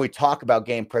when we talk about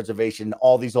game preservation,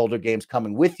 all these older games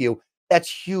coming with you, that's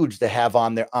huge to have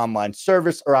on their online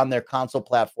service or on their console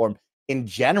platform in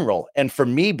general. And for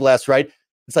me, Bless, right?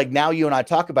 It's like now you and I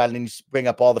talk about it and you bring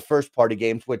up all the first party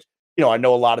games, which, I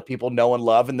know a lot of people know and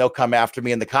love, and they'll come after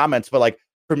me in the comments. But like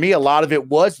for me, a lot of it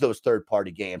was those third party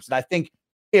games. And I think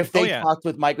if they talked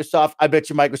with Microsoft, I bet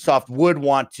you Microsoft would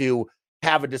want to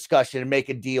have a discussion and make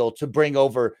a deal to bring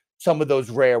over some of those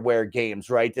rareware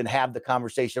games, right? And have the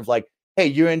conversation of like, hey,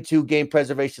 you're into game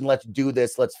preservation. Let's do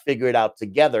this. Let's figure it out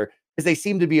together. Because they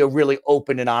seem to be a really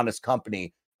open and honest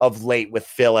company of late with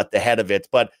Phil at the head of it.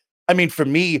 But I mean, for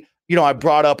me, I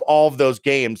brought up all of those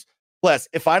games. Bless,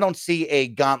 if I don't see a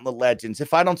Gauntlet Legends,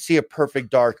 if I don't see a Perfect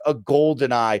Dark, a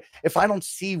GoldenEye, if I don't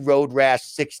see Road Rash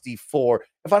 64,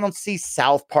 if I don't see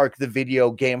South Park the video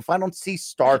game, if I don't see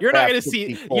StarCraft, you're not going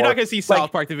to see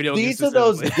South Park the video game. These are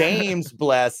those games,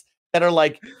 Bless, that are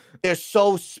like they're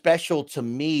so special to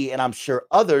me, and I'm sure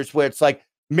others, where it's like,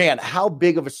 man, how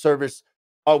big of a service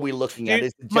are we looking at?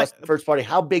 Is it just first party?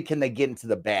 How big can they get into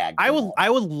the bag? I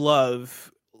would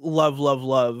love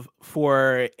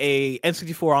for a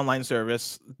N64 online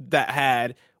service that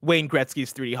had Wayne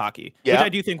Gretzky's 3D hockey, which I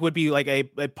do think would be like a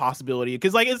possibility.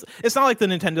 Because like it's not like the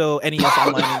Nintendo NES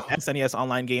online and SNES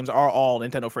online games are all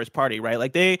Nintendo first party, right?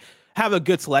 Like they have a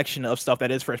good selection of stuff that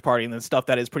is first party and then stuff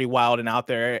that is pretty wild and out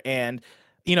there. And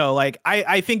like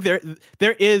I think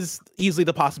there is easily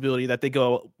the possibility that they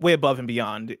go way above and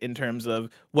beyond in terms of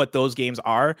what those games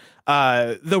are.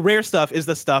 The rare stuff is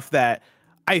the stuff that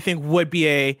I think would be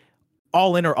a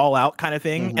all in or all out kind of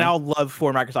thing. And I would love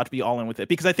for Microsoft to be all in with it,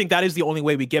 because I think that is the only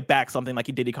way we get back something like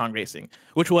Diddy Kong Racing,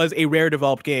 which was a rare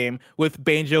developed game with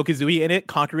Banjo-Kazooie in it,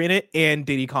 Conker in it, and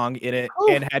Diddy Kong in it,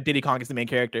 and had Diddy Kong as the main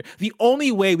character. The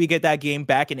only way we get that game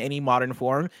back in any modern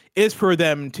form is for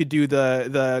them to do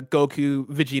the Goku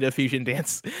Vegeta fusion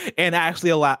dance and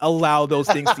actually allow those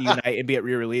things to unite and be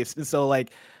re-released. And so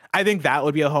like I think that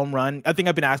would be a home run. I think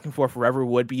I've been asking for forever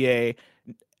would be a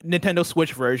Nintendo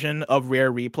Switch version of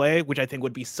Rare Replay, which I think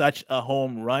would be such a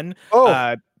home run.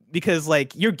 Because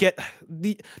like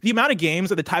the amount of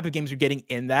games or the type of games you're getting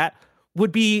in that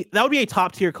would be a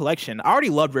top tier collection. I already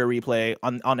loved Rare Replay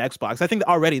on Xbox. I think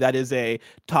already that is a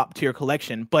top tier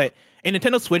collection, but a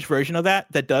Nintendo Switch version of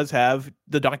that does have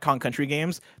the Donkey Kong Country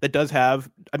games, that does have,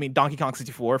 Donkey Kong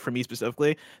 64 for me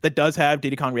specifically, that does have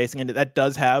Diddy Kong Racing, and that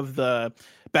does have the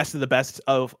best of the best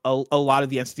of a lot of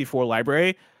the N64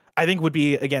 library, I think would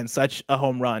be, again, such a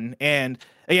home run. And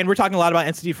again, we're talking a lot about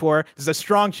N64. There's a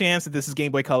strong chance that this is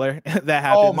Game Boy Color that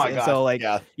happens. Oh my God. So like,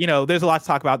 there's a lot to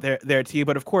talk about there too.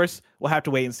 But of course, we'll have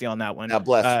to wait and see on that one. Now,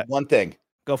 Bless, one thing.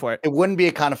 Go for it. It wouldn't be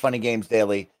a Kind of Funny Games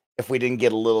Daily if we didn't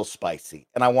get a little spicy.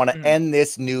 And I want to end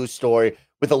this news story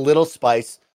with a little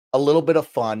spice, a little bit of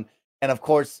fun. And of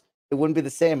course, it wouldn't be the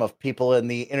same if people in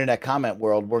the internet comment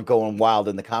world weren't going wild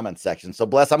in the comment section. So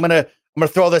Bless, I'm going I'm going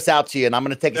to throw this out to you, and I'm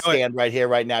going to take a stand right here,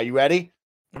 right now. You ready?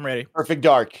 I'm ready. Perfect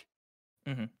Dark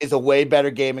is a way better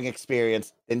gaming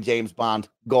experience than James Bond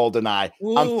GoldenEye.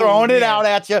 Ooh, I'm throwing it out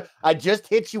at you. I just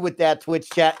hit you with that Twitch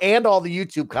chat and all the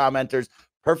YouTube commenters.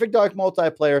 Perfect Dark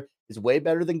multiplayer is way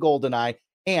better than GoldenEye,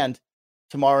 and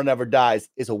Tomorrow Never Dies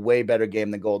is a way better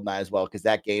game than GoldenEye as well, because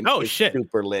that game is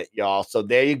super lit, y'all. So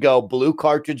there you go. Blue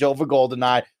cartridge over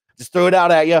GoldenEye. Just throw it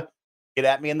out at you. Get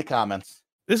at me in the comments.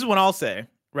 This is what I'll say.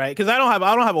 Right, because I don't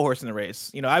have a horse in the race.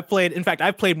 You know, I've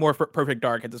played more for Perfect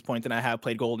Dark at this point than I have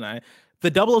played GoldenEye.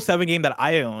 The 007 game that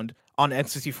I owned on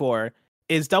N64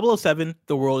 is 007: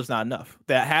 The World Is Not Enough.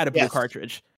 That had a blue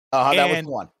cartridge. That was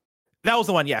the one. That was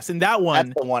the one, yes. And that one,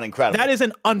 that's the one, incredible. That is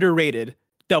an underrated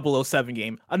 007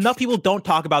 game. Enough people don't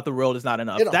talk about The World Is Not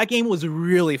Enough. That game was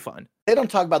really fun. They don't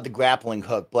talk about the grappling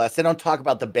hook, Bless. They don't talk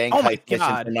about the bank heist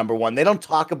mission for number one. They don't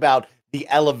talk about the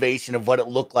elevation of what it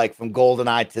looked like from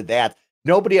GoldenEye to that.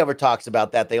 Nobody ever talks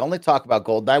about that. They only talk about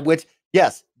GoldenEye, which,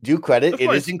 yes, do credit. It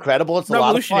is incredible. It's a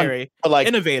lot of fun. But like,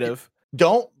 innovative.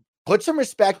 Don't put some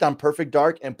respect on Perfect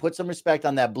Dark and put some respect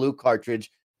on that blue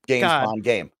cartridge James Bond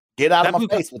game. Get out of my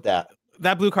face with that.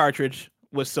 That blue cartridge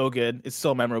was so good. It's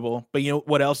so memorable. But you know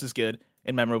what else is good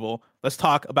and memorable? Let's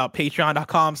talk about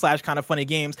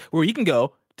patreon.com/kindoffunnygames, where you can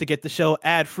go to get the show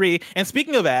ad-free. And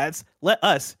speaking of ads, let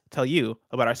us tell you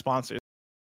about our sponsors.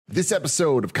 This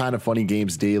episode of Kind of Funny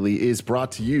Games Daily is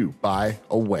brought to you by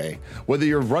Away. Whether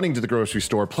you're running to the grocery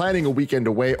store, planning a weekend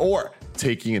away, or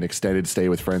taking an extended stay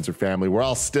with friends or family, we're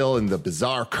all still in the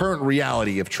bizarre current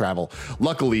reality of travel.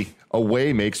 Luckily,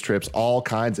 Away makes trips all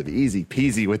kinds of easy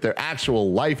peasy with their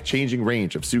actual life-changing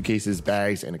range of suitcases,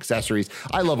 bags, and accessories.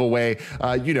 I love Away.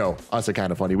 You know, us at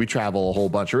Kind of Funny, we travel a whole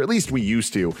bunch, or at least we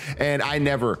used to, and I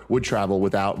never would travel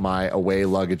without my Away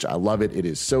luggage. I love it. It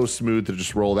is so smooth to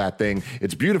just roll that thing.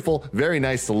 It's beautiful, very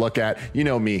nice to look at. You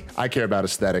know me, I care about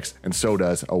aesthetics, and so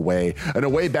does Away. An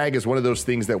Away bag is one of those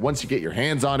things that once you get your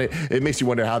hands on it, it makes you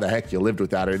wonder how the heck you lived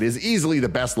without it. It is easily the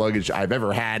best luggage I've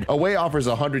ever had. Away offers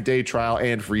a 100-day trial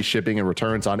and free shipping and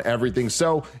returns on everything,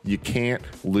 so you can't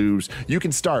lose. You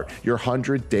can start your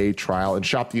 100-day trial and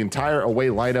shop the entire Away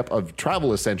lineup of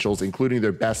travel essentials, including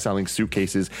their best-selling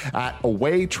suitcases, at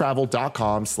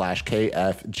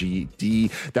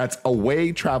awaytravel.com/KFGD. That's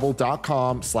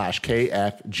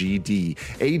awaytravel.com/KFGD.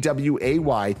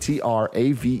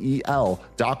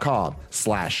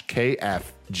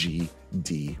 AWAYTRAVEL.com/KFGD.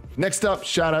 Next up,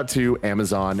 shout out to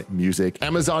Amazon Music.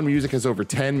 Amazon Music has over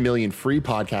 10 million free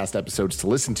podcast episodes to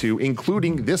listen to,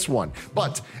 including this one.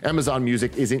 But Amazon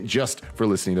Music isn't just for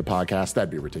listening to podcasts. That'd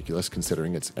be ridiculous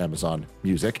considering it's Amazon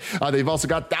Music. They've also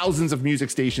got thousands of music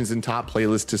stations and top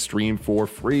playlists to stream for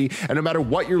free. And no matter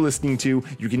what you're listening to,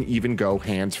 you can even go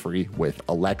hands-free with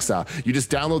Alexa. You just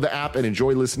download the app and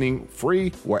enjoy listening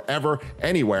free wherever,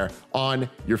 anywhere on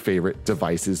your favorite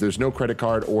devices. There's no credit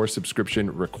card or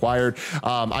subscription required.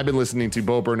 I've been listening to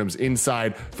Bo Burnham's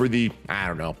Inside for the,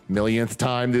 millionth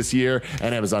time this year,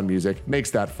 and Amazon Music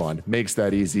makes that fun, makes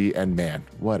that easy, and man,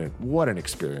 what an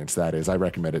experience that is. I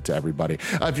recommend it to everybody.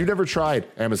 If you've never tried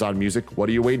Amazon Music, what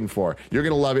are you waiting for? You're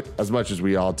going to love it as much as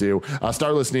we all do.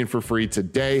 Start listening for free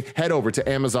today. Head over to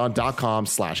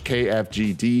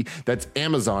amazon.com/KFGD. That's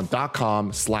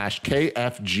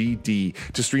amazon.com/KFGD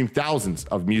to stream thousands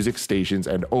of music stations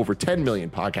and over 10 million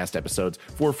podcast episodes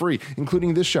for free,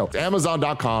 including this show.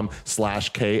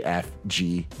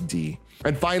 Amazon.com/KFGD.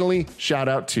 And finally, shout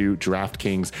out to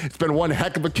DraftKings. It's been one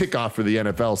heck of a kickoff for the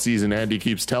NFL season, Andy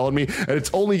keeps telling me, and it's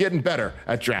only getting better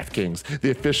at DraftKings, the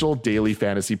official daily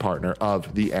fantasy partner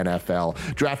of the NFL.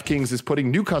 DraftKings is putting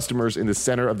new customers in the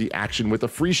center of the action with a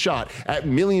free shot at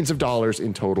millions of dollars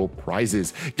in total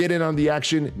prizes. Get in on the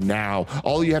action now.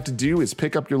 All you have to do is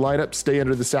pick up your lineup, stay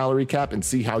under the salary cap, and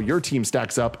see how your team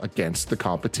stacks up against the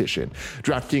competition.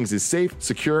 DraftKings is safe,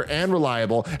 secure, and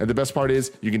reliable, and the best part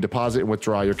is you can deposit and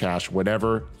withdraw your cash whenever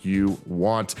you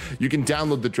want. You can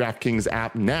download the DraftKings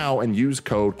app now and use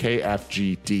code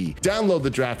KFGD. Download the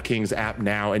DraftKings app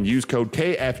now and use code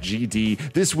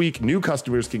KFGD. This week, new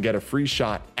customers can get a free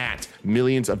shot at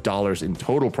millions of dollars in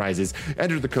total prizes.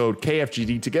 Enter the code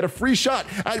KFGD to get a free shot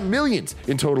at millions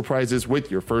in total prizes with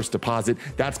your first deposit.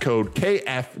 That's code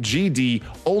KFGD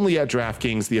only at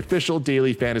DraftKings, the official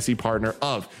daily fantasy partner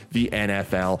of the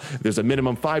NFL. There's a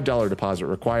minimum $5 deposit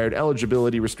required.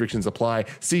 Eligibility restrictions apply.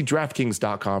 See DraftKings.com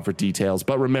for details,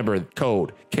 but remember,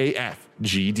 code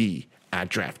KFGD at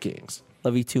DraftKings.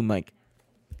 Love you too, Mike.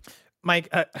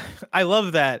 Mike, I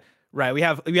love that. Right, we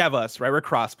have us. Right, we're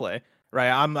crossplay. Right,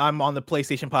 I'm on the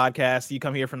PlayStation podcast. You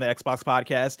come here from the Xbox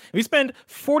podcast. We spend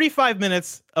 45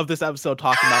 minutes of this episode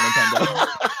talking about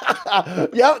Nintendo.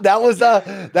 Yep, that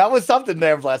was something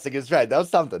there. Blessing is right. That was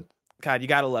something. God, you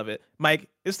gotta love it. Mike,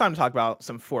 it's time to talk about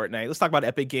some Fortnite. Let's talk about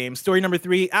Epic Games. Story number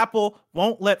 3, Apple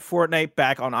won't let Fortnite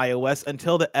back on iOS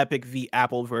until the Epic v.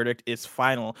 Apple verdict is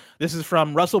final. This is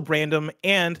from Russell Brandom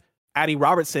and Addy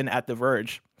Robertson at The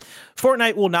Verge.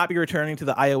 Fortnite will not be returning to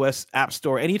the iOS App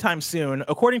Store anytime soon,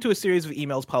 according to a series of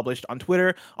emails published on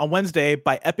Twitter on Wednesday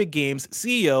by Epic Games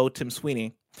CEO Tim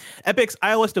Sweeney. Epic's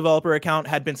iOS developer account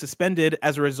had been suspended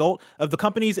as a result of the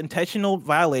company's intentional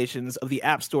violations of the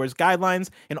App Store's guidelines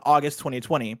in August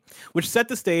 2020, which set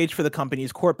the stage for the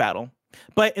company's court battle.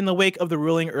 But in the wake of the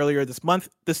ruling earlier this month,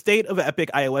 the state of Epic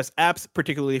iOS apps,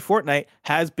 particularly Fortnite,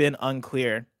 has been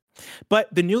unclear. But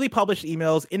the newly published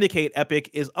emails indicate Epic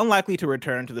is unlikely to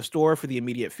return to the store for the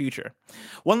immediate future.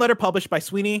 One letter published by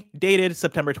Sweeney, dated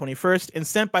September 21st and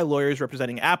sent by lawyers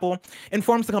representing Apple,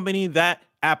 informs the company that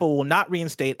Apple will not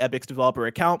reinstate Epic's developer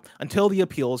account until the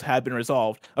appeals have been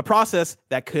resolved, a process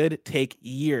that could take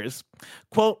years.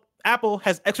 Quote, Apple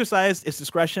has exercised its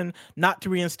discretion not to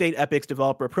reinstate Epic's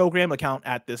developer program account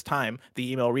at this time,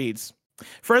 the email reads.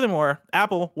 Furthermore,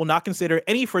 Apple will not consider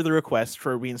any further requests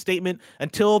for a reinstatement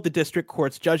until the district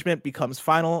court's judgment becomes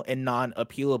final and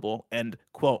non-appealable, end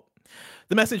quote.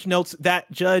 The message notes that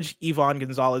Judge Yvonne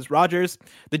Gonzalez-Rogers,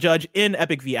 the judge in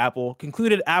Epic v. Apple,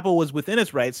 concluded Apple was within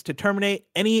its rights to terminate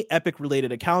any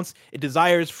Epic-related accounts it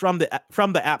desires from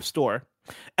the App Store.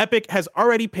 Epic has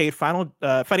already paid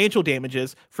financial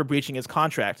damages for breaching its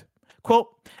contract. Quote,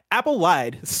 Apple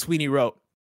lied, Sweeney wrote.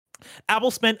 Apple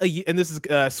spent a year, and this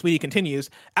is Sweeney continues,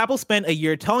 Apple spent a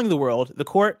year telling the world, the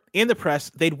court, and the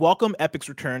press they'd welcome Epic's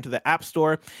return to the App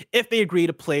Store if they agree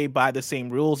to play by the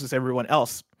same rules as everyone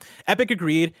else. Epic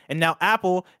agreed, and now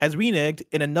Apple has reneged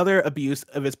in another abuse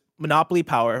of its monopoly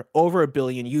power over 1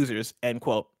 billion users, end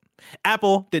quote.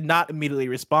 Apple did not immediately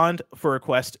respond for a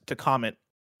request to comment.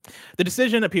 The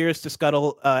decision appears to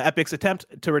scuttle Epic's attempt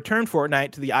to return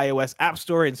Fortnite to the iOS App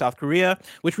Store in South Korea,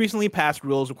 which recently passed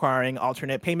rules requiring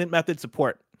alternate payment method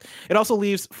support. It also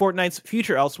leaves Fortnite's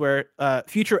future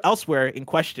elsewhere in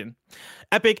question.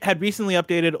 Epic had recently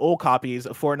updated old copies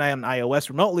of Fortnite on iOS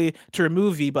remotely to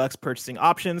remove V-Bucks purchasing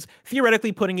options,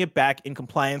 theoretically putting it back in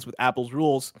compliance with Apple's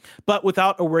rules. But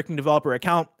without a working developer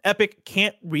account, Epic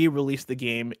can't re-release the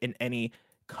game in any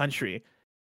country.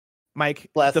 Mike,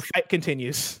 Bless. The fight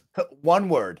continues. One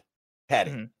word,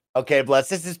 petty. Mm-hmm. Okay, Bless,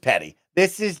 this is petty.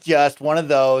 This is just one of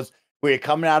those where you're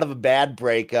coming out of a bad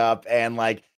breakup and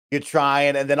like you're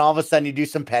trying, and then all of a sudden you do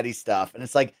some petty stuff, and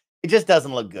it's like it just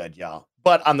doesn't look good, y'all.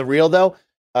 But on the real though,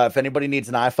 if anybody needs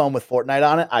an iPhone with Fortnite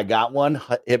on it, I got one.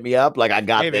 Hit me up. Like I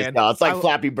got this. Man, it's like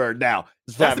Flappy Bird now.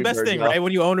 That's the best thing, y'all. Right?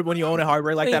 When you own a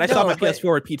hardware like that, I saw my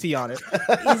PS4 with PT on it.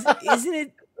 Isn't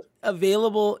it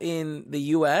available in the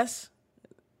US?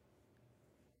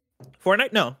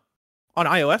 Fortnite? No. On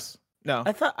iOS? No.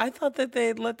 I thought that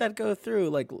they let that go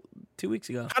through like 2 weeks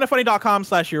ago.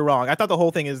 Kindafunny.com/you're wrong. I thought the whole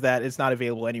thing is that it's not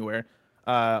available anywhere,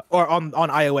 or on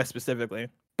iOS specifically.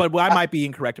 But I might be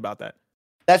incorrect about that.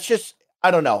 That's just,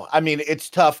 I don't know. I mean, it's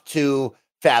tough to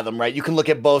fathom, right? You can look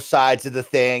at both sides of the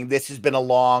thing. This has been a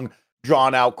long,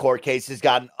 drawn-out court case. It's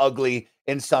gotten ugly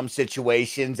in some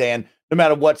situations, and no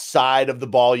matter what side of the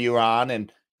ball you're on,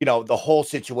 and you know the whole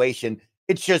situation.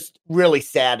 It's just really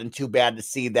sad and too bad to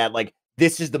see that, like,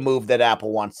 this is the move that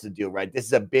Apple wants to do, right? This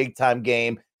is a big time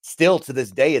game. Still to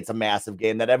this day, it's a massive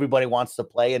game that everybody wants to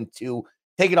play, and to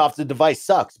take it off the device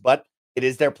sucks, but it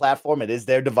is their platform. It is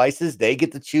their devices. They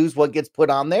get to choose what gets put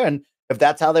on there. And if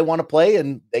that's how they want to play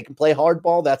and they can play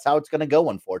hardball, that's how it's going to go,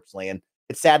 unfortunately. And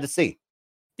it's sad to see.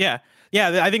 Yeah.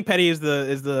 Yeah. I think petty is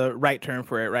the right term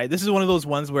for it, right? This is one of those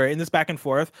ones where in this back and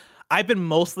forth, I've been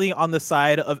mostly on the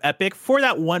side of Epic for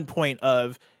that one point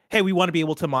of, hey, we want to be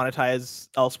able to monetize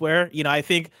elsewhere. You know, I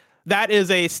think that is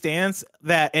a stance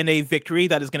and a victory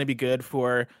that is going to be good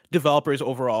for developers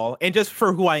overall, and just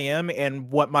for who I am and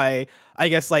what my, I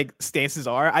guess, like stances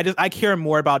are. I care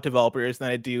more about developers than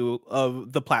I do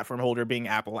of the platform holder being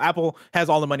Apple. Apple has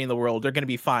all the money in the world. They're going to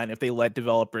be fine if they let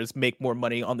developers make more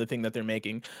money on the thing that they're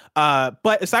making.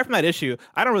 But aside from that issue,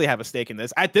 I don't really have a stake in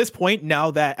this at this point.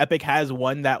 Now that Epic has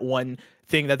won that one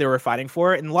thing that they were fighting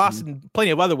for and lost in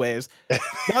plenty of other ways.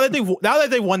 now that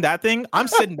they won that thing, I'm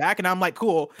sitting back and I'm like,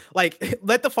 cool, like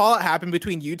let the fallout happen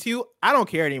between you two. I don't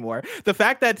care anymore. The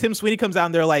fact that Tim Sweeney comes out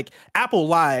and they're like, Apple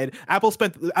lied. Apple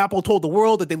told the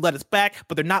world that they let us back,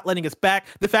 but they're not letting us back.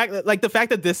 The fact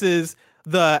that this is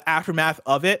the aftermath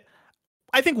of it,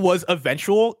 I think was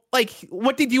eventual. Like,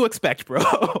 what did you expect, bro?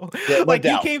 Yeah, like,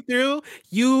 you came through,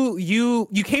 you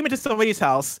came into somebody's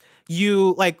house,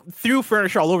 you like threw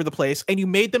furniture all over the place and you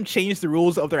made them change the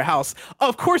rules of their house,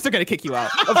 of course they're going to kick you out.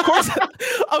 Of course,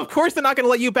 of course they're not going to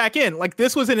let you back in. Like,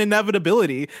 this was an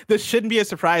inevitability. This shouldn't be a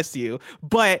surprise to you.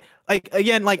 But like,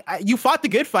 again, like, you fought the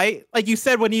good fight. Like, you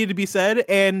said what needed to be said,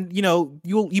 and you know,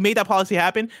 you made that policy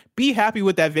happen. Be happy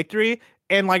with that victory,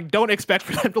 and like, don't expect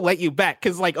for them to let you back,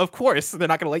 because like, of course they're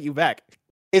not going to let you back.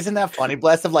 Isn't that funny,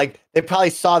 Bless? Of like, they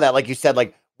probably saw that, like you said,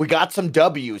 like, we got some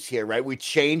W's here, right? We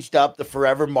changed up the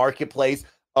forever marketplace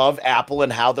of Apple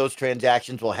and how those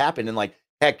transactions will happen. And like,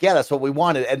 heck yeah, that's what we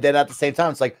wanted. And then at the same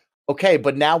time, it's like, okay,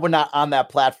 but now we're not on that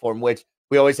platform, which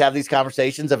we always have these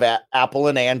conversations of Apple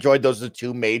and Android. Those are the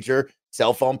two major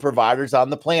cell phone providers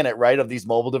on the planet, right? Of these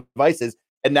mobile devices.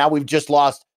 And now we've just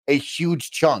lost a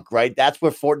huge chunk, right? That's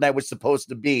where Fortnite was supposed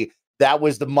to be. That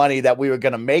was the money that we were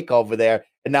going to make over there.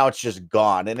 And now it's just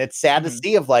gone. And it's sad to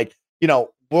see of like, you know,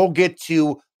 we'll get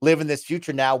to live in this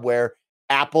future now where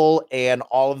Apple and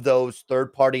all of those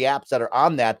third-party apps that are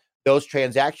on that, those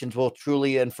transactions will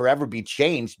truly and forever be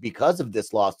changed because of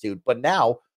this lawsuit. But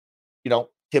now, you know,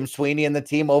 Tim Sweeney and the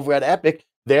team over at Epic,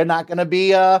 they're not going to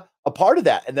be a part of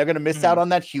that. And they're going to miss out on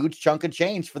that huge chunk of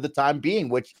change for the time being,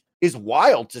 which is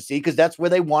wild to see because that's where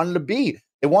they wanted to be.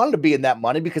 They wanted to be in that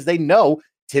money because they know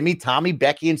Timmy, Tommy,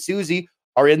 Becky, and Susie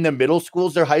are in the middle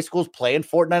schools, their high schools, playing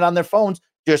Fortnite on their phones,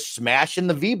 just smashing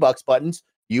the V-Bucks buttons.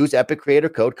 Use Epic creator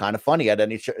code Kind of Funny at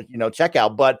any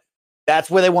checkout, but that's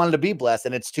where they wanted to be, Blessed,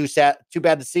 and it's too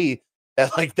bad to see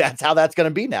that like that's how that's going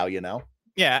to be now. You know?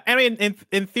 Yeah, I mean,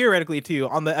 in theoretically too,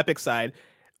 on the Epic side,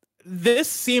 this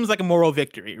seems like a moral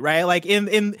victory, right? Like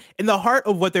in the heart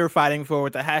of what they were fighting for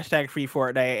with the hashtag Free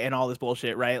Fortnite and all this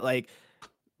bullshit, right? Like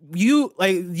you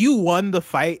won the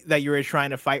fight that you were trying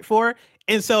to fight for.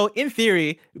 And so in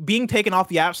theory, being taken off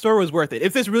the App Store was worth it.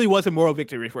 If this really was a moral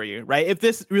victory for you, right? If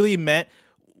this really meant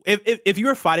if you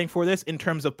were fighting for this in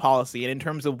terms of policy and in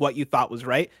terms of what you thought was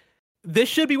right, this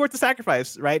should be worth the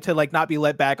sacrifice, right? To like not be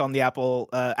let back on the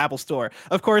Apple Store.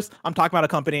 Of course, I'm talking about a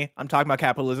company. I'm talking about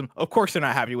capitalism. Of course, they're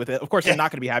not happy with it. Of course, they're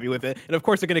not going to be happy with it. And of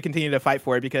course, they're going to continue to fight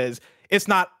for it because it's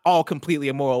not all completely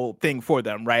a moral thing for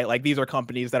them, right? Like, these are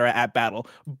companies that are at battle.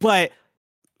 But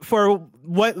for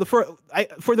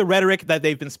the rhetoric that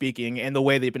they've been speaking and the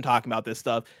way they've been talking about this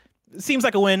stuff, it seems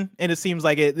like a win, and it seems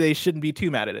like they shouldn't be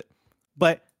too mad at it.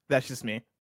 But that's just me.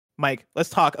 Mike, let's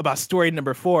talk about story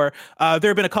number 4. There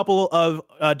have been a couple of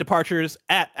departures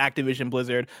at Activision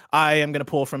Blizzard. I am going to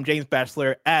pull from James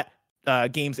Batchelor at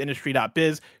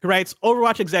gamesindustry.biz, who writes,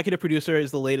 Overwatch executive producer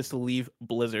is the latest to leave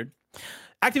Blizzard.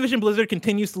 Activision Blizzard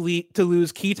continues to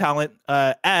lose key talent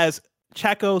as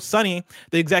Chaco Sonny,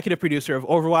 the executive producer of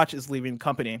Overwatch, is leaving the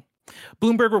company.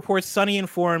 Bloomberg reports Sonny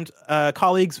informed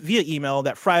colleagues via email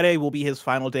that Friday will be his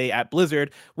final day at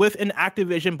Blizzard, with an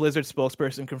Activision Blizzard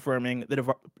spokesperson confirming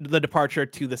the departure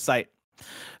to the site.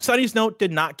 Sonny's note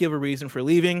did not give a reason for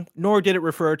leaving, nor did it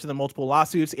refer to the multiple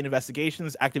lawsuits and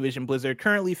investigations Activision Blizzard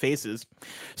currently faces.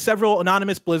 Several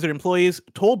anonymous Blizzard employees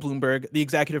told Bloomberg the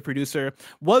executive producer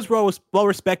was well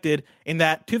respected in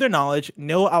that, to their knowledge,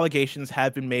 no allegations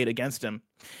had been made against him.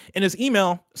 In his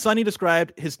email, Sonny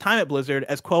described his time at Blizzard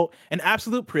as, quote, an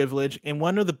absolute privilege and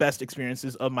one of the best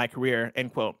experiences of my career,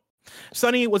 end quote.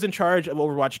 Sonny was in charge of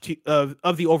Overwatch 2,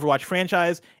 of the Overwatch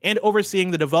franchise and overseeing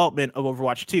the development of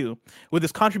Overwatch 2, with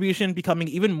his contribution becoming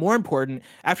even more important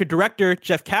after director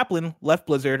Jeff Kaplan left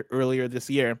Blizzard earlier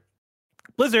this year.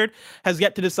 Blizzard has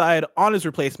yet to decide on his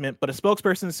replacement, but a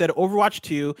spokesperson said Overwatch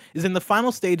 2 is in the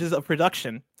final stages of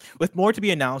production, with more to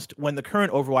be announced when the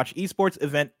current Overwatch esports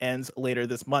event ends later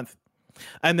this month.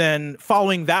 And then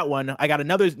following that one, I got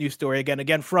another news story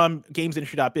again from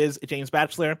gamesindustry.biz, James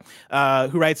Batchelor,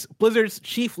 who writes, Blizzard's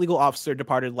chief legal officer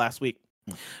departed last week.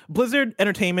 Blizzard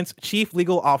Entertainment's chief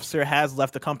legal officer has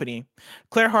left the company.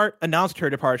 Claire Hart announced her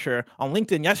departure on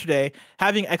LinkedIn yesterday,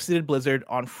 having exited Blizzard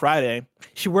on Friday.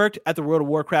 She worked at the World of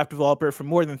Warcraft developer for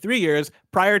more than 3 years,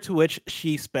 prior to which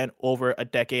she spent over a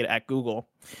decade at Google.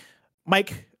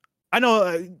 Mike, I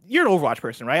know you're an Overwatch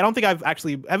person, right? I don't think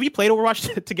have you played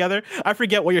Overwatch together? I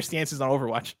forget what your stance is on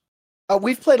Overwatch.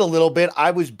 We've played a little bit.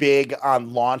 I was big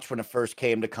on launch when it first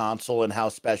came to console and how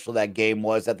special that game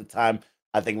was at the time.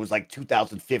 I think it was like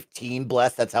 2015,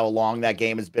 bless. That's how long that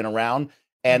game has been around.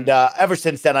 And ever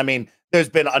since then, I mean, there's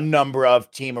been a number of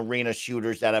team arena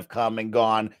shooters that have come and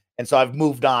gone. And so I've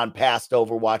moved on past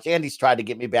Overwatch. Andy's tried to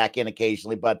get me back in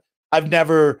occasionally, but I've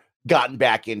never gotten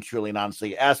back in truly and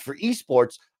honestly. As for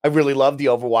esports, I really love the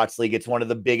Overwatch League. It's one of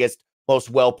the biggest, most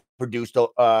well-produced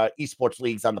esports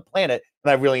leagues on the planet,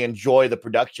 and I really enjoy the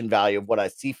production value of what I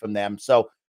see from them.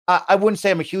 So I wouldn't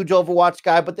say I'm a huge Overwatch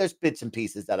guy, but there's bits and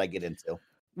pieces that I get into.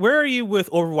 where are you with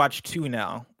Overwatch 2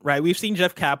 now? Right, we've seen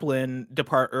Jeff Kaplan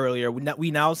depart earlier.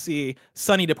 We now see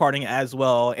Sunny departing as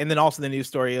well, and then also the news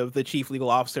story of the chief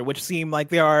legal officer, which seem like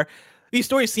these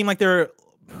stories seem like they're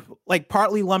like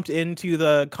partly lumped into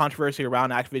the controversy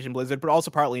around Activision Blizzard, but also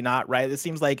partly not. Right, it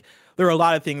seems like there are a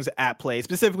lot of things at play.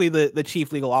 Specifically, the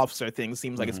chief legal officer thing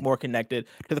seems like it's more connected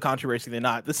to the controversy than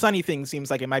not. The Sunny thing seems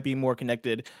like it might be more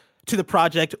connected to the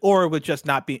project, or with just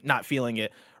not feeling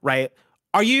it. Right.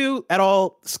 Are you at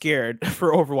all scared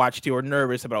for Overwatch 2 or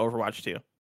nervous about Overwatch 2?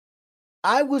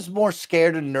 I was more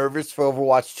scared and nervous for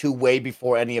Overwatch 2 way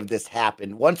before any of this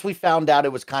happened. Once we found out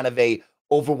it was kind of a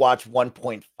Overwatch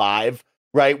 1.5,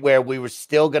 right, where we were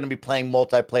still going to be playing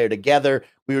multiplayer together.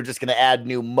 We were just going to add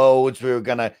new modes. We were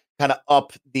going to kind of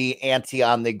up the ante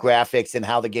on the graphics and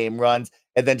how the game runs,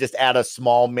 and then just add a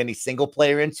small mini single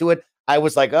player into it. I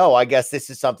was like, oh, I guess this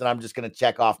is something I'm just going to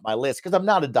check off my list because I'm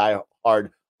not a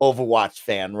diehard Overwatch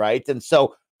fan, right? And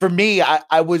so for me,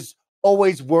 I was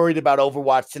always worried about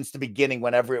Overwatch since the beginning.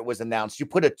 Whenever it was announced, you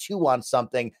put a 2 on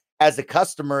something as a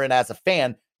customer and as a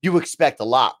fan, you expect a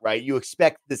lot, right? You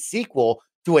expect the sequel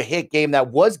to a hit game that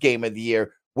was Game of the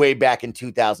Year way back in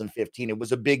 2015. It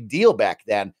was a big deal back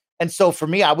then. And so for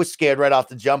me, I was scared right off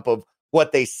the jump of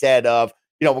what they said of,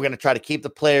 we're going to try to keep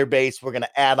the player base. We're going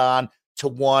to add on to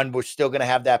 1. We're still going to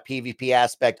have that PvP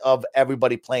aspect of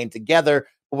everybody playing together,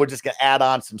 but we're just going to add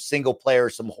on some single player,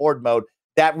 some horde mode.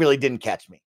 That really didn't catch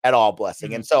me at all, Blessing.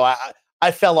 Mm-hmm. And so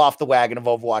I fell off the wagon of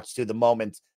Overwatch 2 the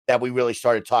moment that we really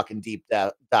started talking deep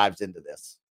dives into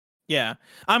this. Yeah,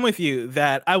 I'm with you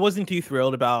that I wasn't too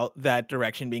thrilled about that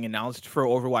direction being announced for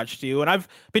Overwatch 2, and I've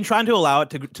been trying to allow it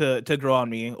to grow on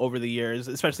me over the years,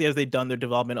 especially as they've done their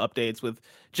development updates with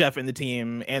Jeff and the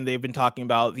team, and they've been talking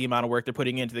about the amount of work they're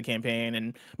putting into the campaign.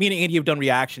 And me and Andy have done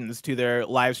reactions to their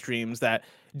live streams that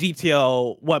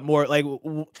detail what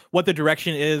the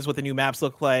direction is, what the new maps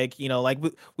look like.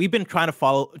 We've been trying to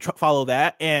follow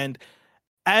that, and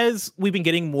as we've been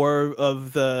getting more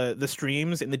of the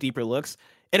streams and the deeper looks,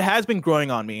 it has been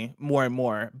growing on me more and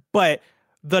more. But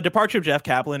the departure of Jeff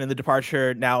Kaplan and the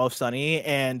departure now of Sunny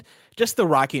and just the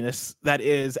rockiness that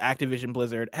is Activision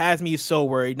Blizzard has me so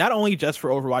worried, not only just for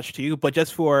Overwatch 2, but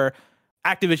just for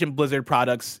Activision Blizzard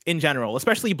products in general,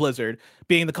 especially Blizzard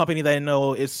being the company that I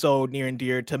know is so near and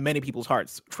dear to many people's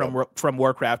hearts from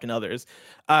Warcraft and others.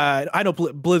 I know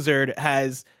Blizzard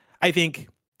has, I think,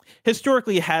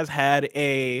 historically has had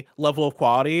a level of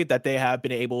quality that they have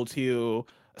been able to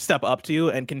step up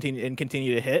to and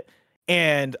continue to hit.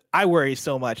 And I worry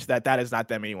so much that is not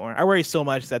them anymore. I worry so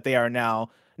much that they are they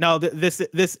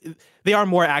are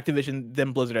more Activision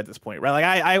than Blizzard at this point, right?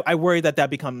 Like I worry that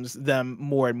becomes them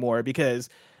more and more, because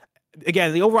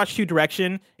again, the Overwatch 2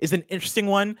 direction is an interesting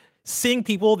one. Seeing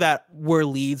people that were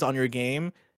leads on your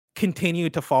game continue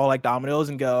to fall like dominoes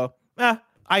and go,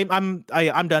 I'm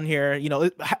done here.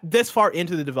 This far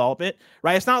into the development,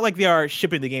 right? It's not like they are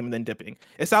shipping the game and then dipping.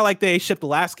 It's not like they shipped the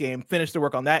last game, finished their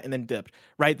work on that, and then dipped,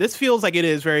 right? This feels like it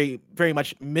is very, very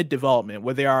much mid-development,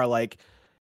 where they are like,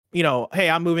 hey,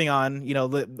 I'm moving on.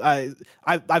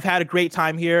 I've had a great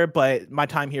time here, but my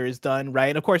time here is done, right?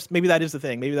 And of course, maybe that is the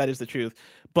thing. Maybe that is the truth.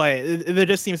 But there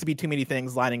just seems to be too many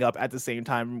things lining up at the same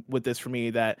time with this for me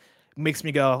that makes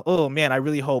me go, oh man, I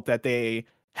really hope that they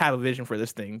have a vision for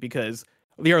this thing, because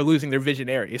they are losing their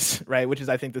visionaries, right? Which is,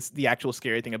 I think, the actual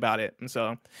scary thing about it. And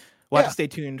so we'll have to stay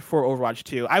tuned for Overwatch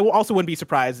 2. I also wouldn't be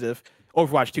surprised if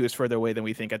Overwatch 2 is further away than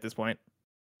we think at this point.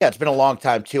 Yeah, it's been a long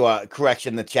time too.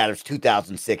 Correction, the chat is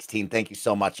 2016. Thank you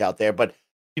so much out there. But,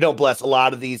 Bless, a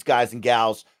lot of these guys and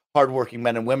gals, hardworking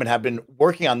men and women, have been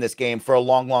working on this game for a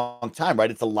long, long time, right?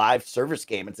 It's a live service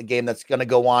game. It's a game that's going to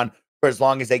go on for as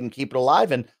long as they can keep it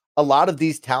alive. And a lot of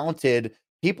these talented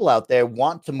people out there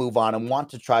want to move on and want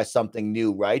to try something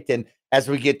new, right? And as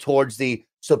we get towards the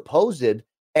supposed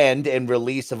end and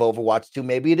release of Overwatch 2,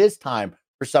 maybe it is time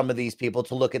for some of these people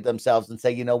to look at themselves and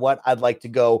say, you know what, I'd like to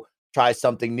go try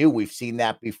something new. We've seen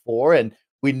that before, and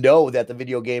we know that the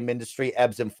video game industry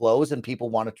ebbs and flows and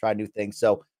people want to try new things.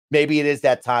 So maybe it is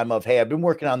that time of, hey, I've been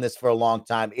working on this for a long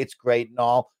time. It's great and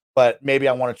all, but maybe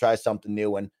I want to try something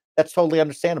new. And that's totally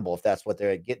understandable if that's what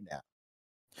they're getting at.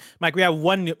 Mike, we have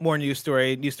one more news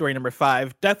story number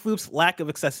 5. Deathloop's lack of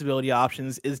accessibility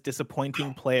options is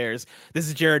disappointing players. This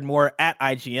is Jared Moore at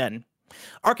IGN.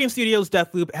 Arkane Studios'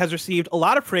 Deathloop has received a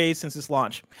lot of praise since its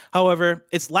launch. However,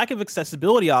 its lack of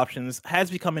accessibility options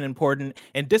has become an important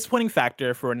and disappointing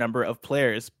factor for a number of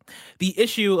players. The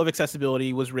issue of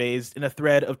accessibility was raised in a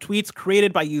thread of tweets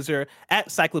created by user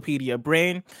at Cyclopedia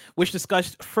Brain, which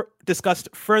discussed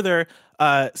further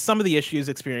some of the issues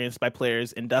experienced by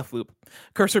players in Deathloop.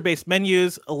 Cursor-based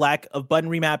menus, a lack of button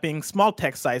remapping, small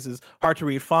text sizes,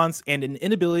 hard-to-read fonts, and an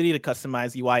inability to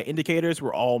customize UI indicators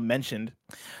were all mentioned.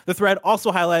 The thread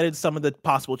also highlighted some of the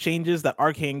possible changes that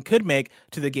Arcane could make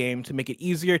to the game to make it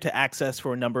easier to access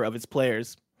for a number of its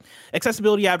players.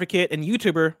 Accessibility advocate and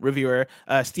YouTuber reviewer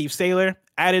Steve Saylor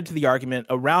added to the argument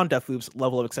around Deathloop's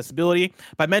level of accessibility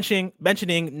by mentioning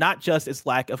not just its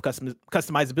lack of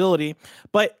customizability,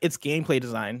 but its gameplay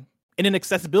design. In an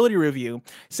accessibility review,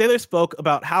 Saylor spoke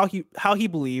about how he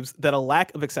believes that a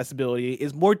lack of accessibility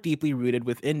is more deeply rooted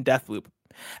within Deathloop.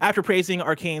 After praising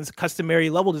Arcane's customary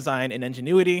level design and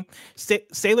ingenuity,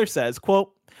 Saylor says,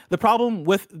 quote, "The problem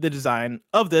with the design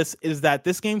of this is that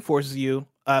this game forces you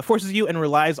and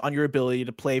relies on your ability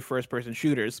to play first-person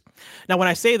shooters. Now, when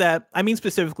I say that, I mean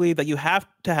specifically that you have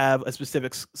to have a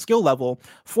specific skill level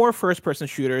for first-person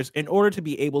shooters in order to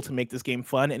be able to make this game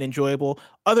fun and enjoyable.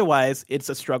 Otherwise, it's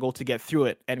a struggle to get through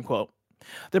it," end quote.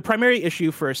 The primary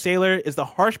issue for Saylor is the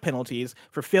harsh penalties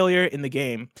for failure in the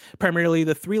game. Primarily,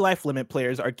 the 3 life limit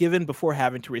players are given before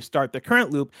having to restart the current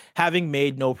loop, having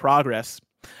made no progress.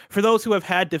 For those who have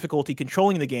had difficulty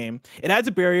controlling the game, it adds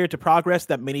a barrier to progress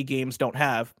that many games don't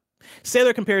have.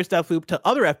 Saylor compares Deathloop to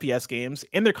other FPS games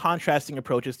and their contrasting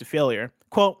approaches to failure.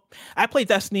 Quote, "I play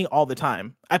Destiny all the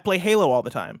time. I play Halo all the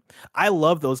time. I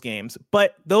love those games,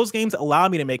 but those games allow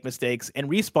me to make mistakes and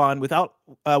respawn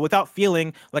without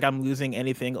feeling like I'm losing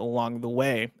anything along the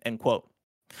way," end quote.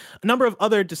 A number of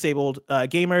other disabled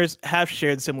gamers have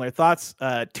shared similar thoughts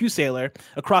to Saylor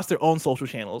across their own social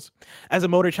channels. As a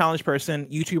motor challenge person,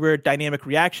 YouTuber Dynamic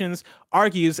Reactions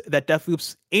argues that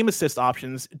Deathloop's aim assist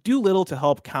options do little to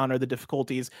help counter the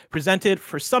difficulties presented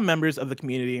for some members of the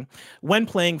community when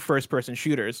playing first-person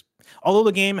shooters. Although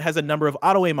the game has a number of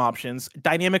auto-aim options,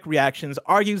 Dynamic Reactions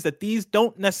argues that these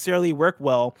don't necessarily work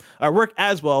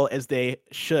as well as they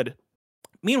should.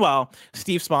 Meanwhile,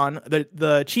 Steve Spahn,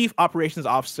 the chief operations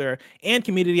officer and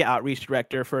community outreach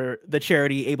director for the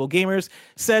charity Able Gamers,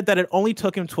 said that it only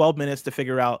took him 12 minutes to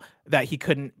figure out that he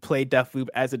couldn't play Deathloop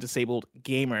as a disabled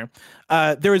gamer.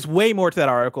 There is way more to that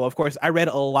article. Of course, I read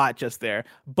a lot just there,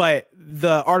 but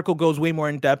the article goes way more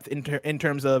in depth in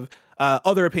terms of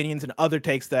other opinions and other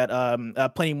takes that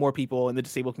plenty more people in the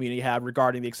disabled community have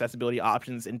regarding the accessibility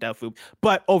options in Deathloop.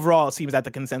 But overall, it seems that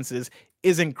the consensus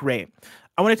isn't great.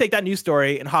 I want to take that news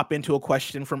story and hop into a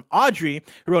question from Audrey,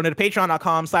 who wrote it at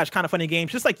patreon.com/kindafunnygames,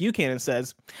 just like you can, and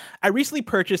says, "I recently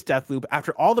purchased Deathloop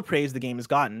after all the praise the game has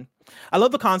gotten. I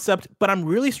love the concept, but I'm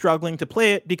really struggling to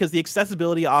play it because the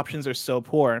accessibility options are so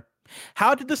poor.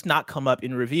 How did this not come up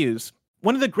in reviews?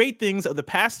 One of the great things of the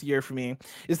past year for me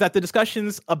is that the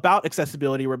discussions about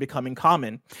accessibility were becoming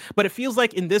common. But it feels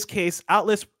like in this case,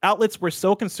 outlets were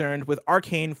so concerned with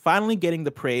Arcane finally getting the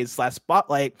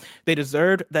praise/spotlight they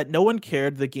deserved that no one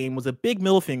cared the game was a big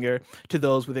middle finger to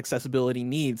those with accessibility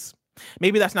needs.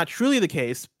 Maybe that's not truly the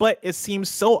case, but it seems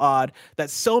so odd that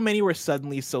so many were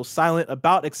suddenly so silent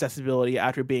about accessibility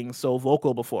after being so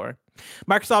vocal before.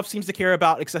 Microsoft seems to care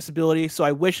about accessibility, so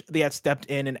I wish they had stepped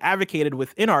in and advocated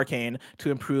within Arcane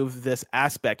to improve this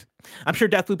aspect. I'm sure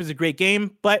Deathloop is a great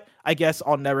game, but I guess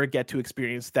I'll never get to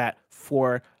experience that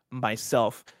for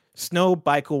myself." Snow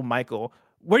Michael,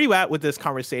 where are you at with this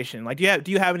conversation? Like,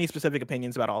 do you have any specific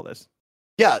opinions about all this?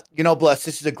 Yeah, Bless,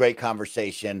 this is a great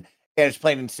conversation. And it's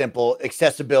plain and simple.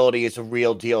 Accessibility is a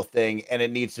real deal thing, and it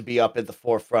needs to be up at the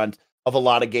forefront of a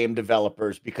lot of game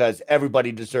developers because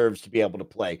everybody deserves to be able to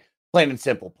play. Plain and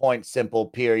simple, point simple,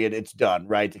 period. It's done,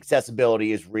 right?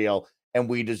 Accessibility is real, and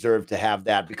we deserve to have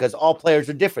that because all players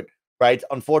are different, right?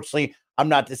 Unfortunately, I'm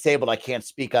not disabled. I can't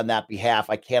speak on that behalf.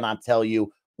 I cannot tell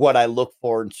you what I look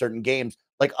for in certain games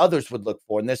like others would look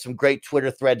for. And there's some great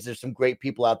Twitter threads. There's some great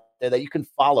people out there that you can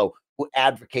follow who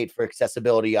advocate for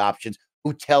accessibility options,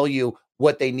 who tell you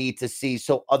what they need to see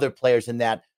so other players in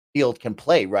that field can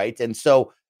play, right? And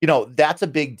so, that's a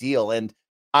big deal. And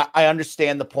I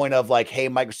understand the point of like, hey,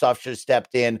 Microsoft should have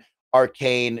stepped in.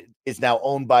 Arcane is now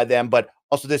owned by them, but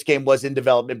also this game was in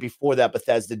development before that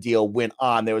Bethesda deal went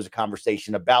on. There was a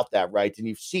conversation about that, right? And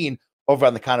you've seen over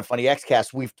on the Kind of Funny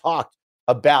Xcast, we've talked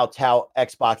about how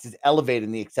Xbox is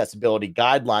elevating the accessibility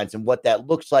guidelines and what that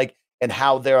looks like and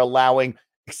how they're allowing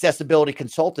accessibility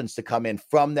consultants to come in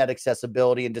from that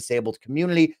accessibility and disabled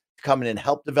community to come in and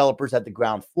help developers at the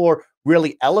ground floor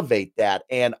really elevate that.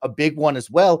 And a big one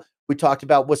as well we talked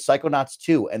about was Psychonauts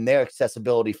 2 and their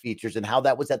accessibility features and how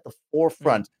that was at the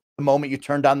forefront the moment you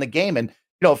turned on the game. And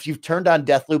if you've turned on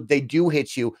Deathloop, they do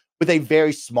hit you with a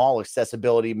very small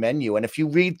accessibility menu. And if you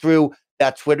read through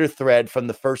that Twitter thread from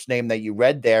the first name that you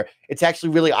read there, it's actually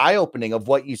really eye-opening of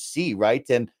what you see, right?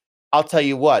 And I'll tell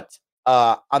you what,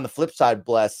 on the flip side,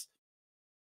 Bless,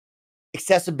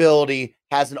 accessibility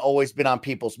hasn't always been on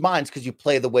people's minds because you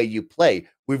play the way you play.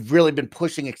 We've really been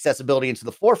pushing accessibility into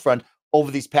the forefront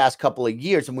over these past couple of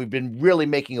years, and we've been really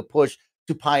making a push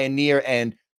to pioneer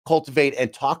and cultivate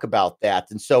and talk about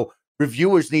that. And so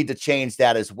reviewers need to change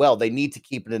that as well. They need to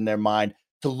keep it in their mind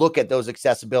to look at those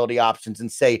accessibility options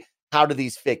and say, how do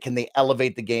these fit? Can they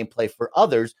elevate the gameplay for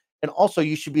others? And also,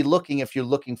 you should be looking, if you're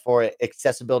looking for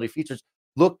accessibility features,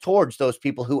 look towards those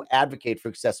people who advocate for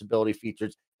accessibility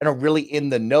features and are really in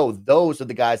the know. Those are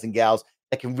the guys and gals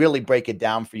that can really break it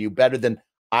down for you better than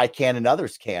I can and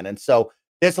others can. And so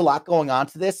there's a lot going on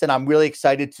to this, and I'm really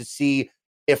excited to see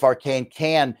if Arcane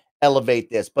can elevate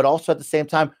this. But also at the same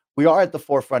time, we are at the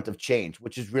forefront of change,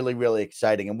 which is really, really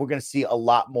exciting. And we're going to see a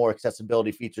lot more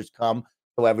accessibility features come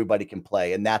so everybody can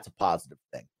play. And that's a positive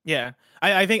thing. Yeah,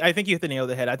 I think you hit the nail on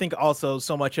the head. I think also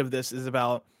so much of this is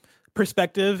about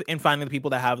perspective and finding the people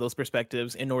that have those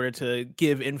perspectives in order to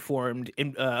give informed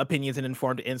opinions and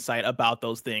informed insight about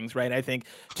those things, right? I think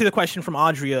to the question from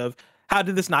Audrey of how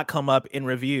did this not come up in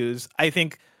reviews, I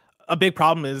think a big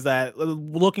problem is that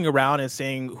looking around and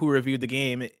seeing who reviewed the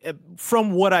game,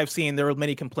 from what I've seen, there were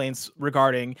many complaints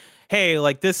regarding, hey,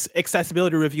 like this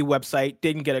accessibility review website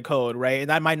didn't get a code, right? And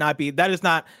that is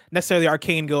not necessarily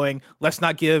Arcane going, let's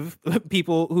not give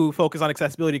people who focus on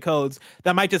accessibility codes.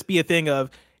 That might just be a thing of,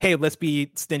 hey, let's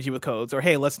be stingy with codes, or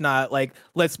hey, let's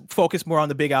focus more on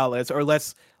the big outlets, or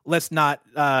let's not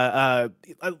share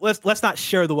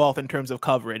the wealth in terms of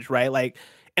coverage, right? Like,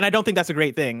 and I don't think that's a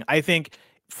great thing. I think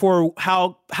for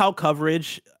how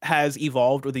coverage has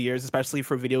evolved over the years, especially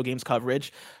for video games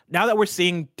coverage, now that we're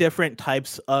seeing different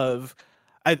types of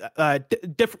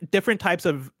different types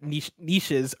of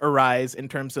niches arise in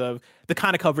terms of the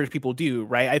kind of coverage people do,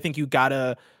 right? I think you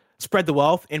gotta spread the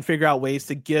wealth and figure out ways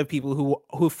to give people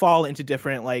who fall into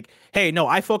different, like, hey, no,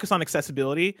 I focus on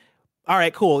accessibility. All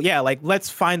right, cool. Yeah, like let's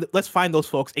find those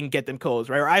folks and get them codes,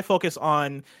 right? Or I focus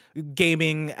on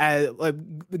gaming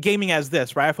as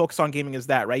this, right? I focus on gaming as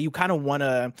that, right? You kind of want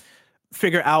to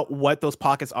figure out what those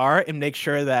pockets are and make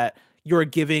sure that you're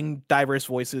giving diverse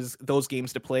voices those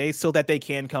games to play so that they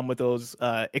can come with those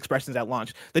expressions at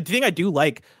launch. The thing I do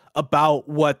like about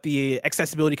what the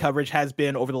accessibility coverage has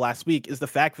been over the last week is the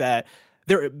fact that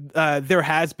there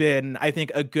has been, I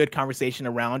think, a good conversation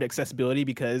around accessibility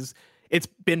because it's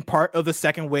been part of the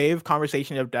second wave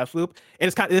conversation of Deathloop.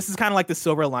 And this is kind of like the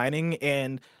silver lining,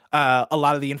 and a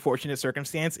lot of the unfortunate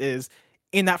circumstance is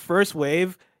in that first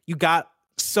wave, you got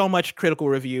so much critical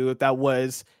review that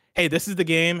was, hey, this is the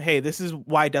game. Hey, this is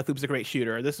why Deathloop is a great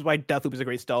shooter. This is why Deathloop is a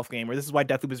great stealth game, or this is why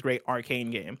Deathloop is a great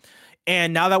arcane game.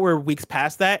 And now that we're weeks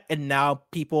past that, and now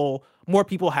more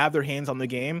people have their hands on the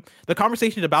game, the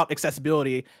conversation about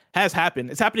accessibility has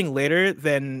happened. It's happening later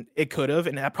than it could have,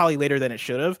 and probably later than it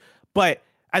should have. But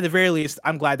at the very least,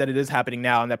 I'm glad that it is happening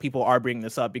now and that people are bringing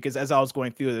this up, because as I was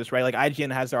going through this, right, like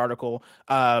IGN has their article,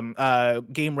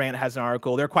 Game Rant has an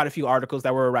article. There are quite a few articles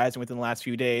that were arising within the last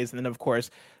few days. And then, of course,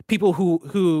 people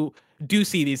who do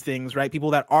see these things, right,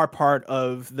 people that are part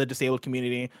of the disabled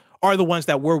community are the ones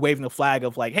that were waving the flag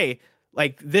of like, hey,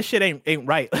 like this shit ain't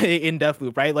right in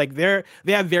Deathloop, right? Like they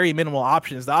have very minimal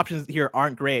options. The options here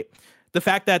aren't great. The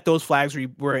fact that those flags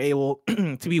were able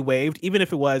to be waved, even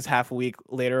if it was half a week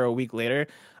later or a week later,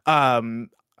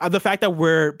 the fact that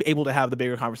we're able to have the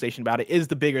bigger conversation about it is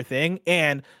the bigger thing.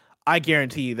 And I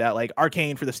guarantee that, like,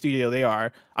 Arcane, for the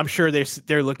studio I'm sure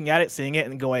they're looking at it, seeing it,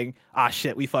 and going, ah,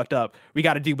 shit, we fucked up. We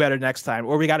got to do better next time,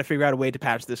 or we got to figure out a way to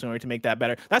patch this in order to make that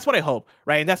better. That's what I hope,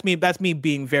 right? And that's me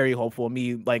being very hopeful.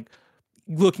 Me, like,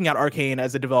 looking at Arcane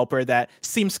as a developer that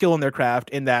seems skilled in their craft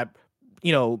and that,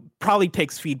 you know, probably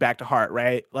takes feedback to heart,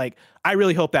 right? Like, I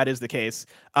really hope that is the case.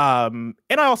 And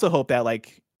I also hope that,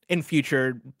 like, in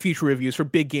future reviews for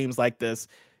big games like this,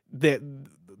 the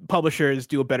publishers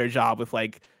do a better job with,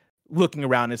 like, looking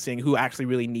around and seeing who actually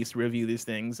really needs to review these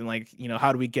things, and, like, you know,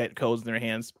 how do we get codes in their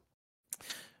hands.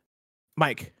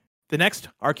 Mike, the next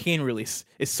Arcane release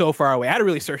is so far away. I had to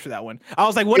really search for that one. I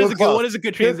was like, what is a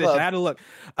good transition? I had to look.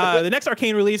 The next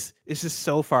Arcane release is just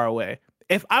so far away.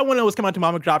 If I want to know what's coming out to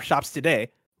mom and drop shops today,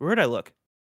 where would I look?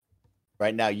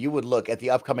 Right now, you would look at the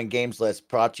upcoming games list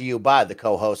brought to you by the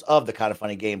co-host of the Kind of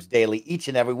Funny Games Daily each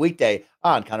and every weekday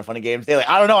on Kind of Funny Games Daily.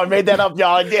 I don't know. I made that up,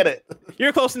 y'all. I did it.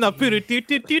 You're close enough. Yeah.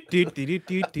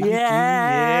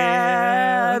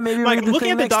 Maybe Mike,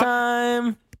 looking at the next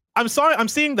time. I'm sorry. I'm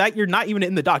seeing that you're not even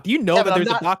in the doc. Do you know Kevin, that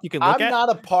there's a doc you can look at? I'm not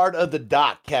a part of the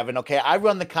doc, Kevin. Okay, I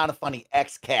run the Kind of Funny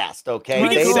Xcast. Okay,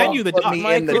 we can send you the doc.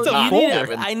 It's a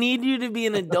folder. I need you to be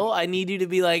an adult. I need you to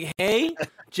be like, hey,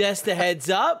 just a heads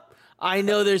up. I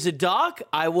know there's a doc.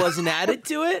 I wasn't added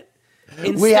to it.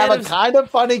 We have a Kind of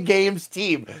Funny Games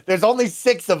team. There's only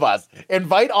 6 of us.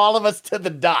 Invite all of us to the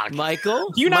dock. Michael,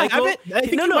 do you not have it? I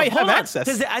think you might have access.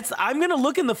 Because I'm going to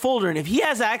look in the folder, and if he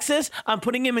has access, I'm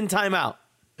putting him in timeout.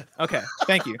 Okay,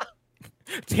 thank you.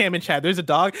 Tam in chat. There's a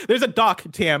dog. There's a doc,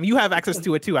 Tam. You have access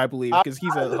to it too, I believe, because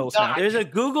he's a host now. There's a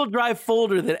Google Drive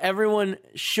folder that everyone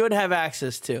should have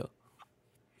access to.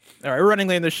 All right, we're running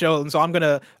late in the show, and so I'm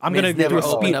gonna never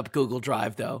open up Google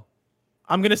Drive though.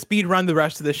 I'm gonna speed run the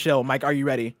rest of the show. Mike, are you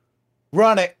ready?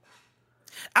 Run it.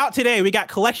 Out today, we got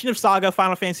Collection of Saga,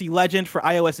 Final Fantasy Legend for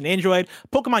iOS and Android,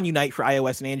 Pokemon Unite for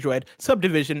iOS and Android,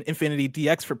 Subdivision Infinity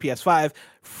DX for PS5,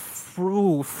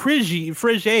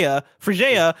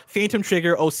 Frigea, Phantom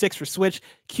Trigger 06 for Switch,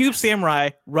 Cube Samurai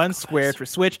Run Squared for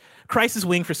Switch, Crisis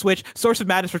Wing for Switch, Source of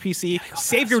Madness for PC,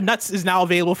 Save Your Nuts is now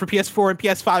available for PS4 and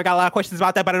PS5. I got a lot of questions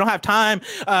about that, but I don't have time.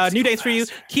 New dates for you.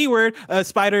 Keyword,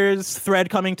 Spider's Thread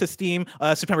coming to Steam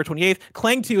September 28th.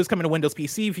 Clang 2 is coming to Windows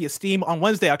PC via Steam on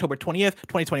Wednesday, October 20th,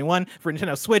 2021 for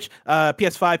Nintendo Switch,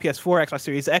 PS5, PS4, Xbox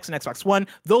Series X, and Xbox One.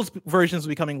 Those versions will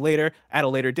be coming later at a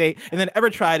later date. And then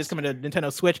EverTried is coming to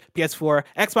Nintendo Switch, PS4,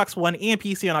 Xbox One, and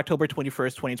PC on October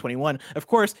 21st, 2021. Of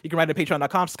course, you can write at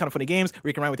patreon.com. It's Kind of Funny Games, where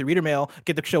you can write with your reader mail,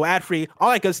 get the show ad-free, all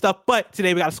that good stuff. But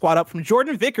today we got a squad up from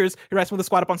Jordan Vickers, who writes with a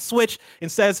squad up on Switch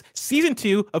and says, Season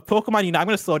 2 of Pokemon Unite. I'm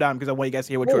going to slow down because I want you guys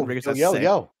to hear what Jordan Vickers has to say.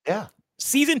 Yeah.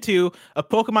 Season 2 of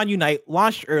Pokemon Unite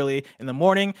launched early in the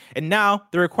morning, and now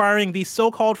they're requiring these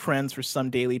so-called friends for some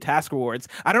daily task rewards.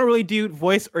 I don't really do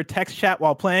voice or text chat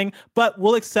while playing, but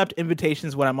we'll accept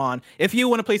invitations when I'm on. If you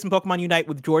want to play some Pokemon Unite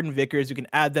with Jordan Vickers, you can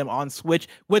add them on Switch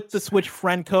with the Switch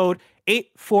friend code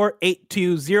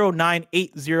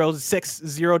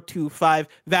 848209806025.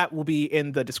 That will be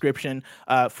in the description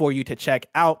for you to check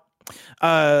out.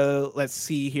 Let's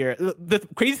see here. The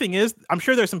crazy thing is, I'm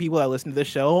sure there's some people that listen to this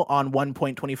show on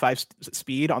 1.25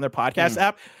 speed on their podcast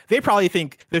app. They probably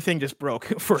think their thing just broke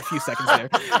for a few seconds there.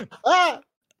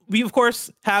 We, of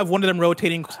course, have one of them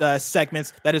rotating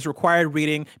segments that is required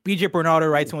reading. BJ Bernardo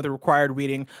writes in with a required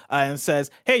reading and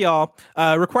says, hey, y'all,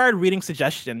 required reading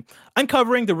suggestion.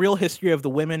 Uncovering the Real History of the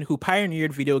Women Who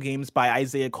Pioneered Video Games by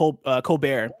Isaiah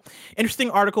Colbert. Interesting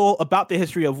article about the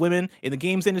history of women in the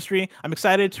games industry. I'm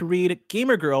excited to read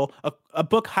Gamer Girl, a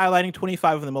book highlighting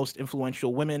 25 of the most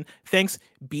influential women. Thanks,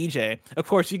 BJ. Of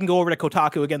course, you can go over to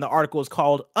Kotaku. Again, the article is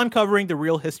called Uncovering the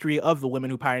Real History of the Women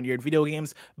Who Pioneered Video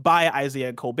Games by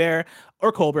Isaiah Colbert.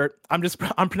 Or Colbert. I'm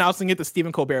pronouncing it the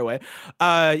Stephen Colbert way.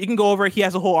 You can go over. He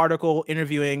has a whole article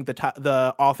interviewing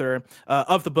the author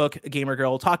of the book, Gamer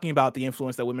Girl, talking about the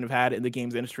influence that women have had in the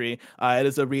games industry. It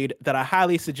is a read that I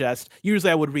highly suggest.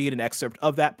 Usually I would read an excerpt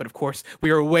of that, but of course we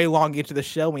are way long into the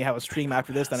show. We have a stream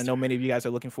after this that I know many of you guys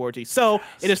are looking forward to. So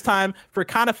it is time for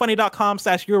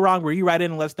kindoffunny.com/you're wrong, where you write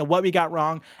in and let us know what we got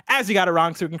wrong as you got it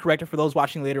wrong, so we can correct it for those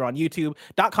watching later on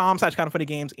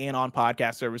youtube.com/kindoffunnygames and on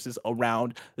podcast services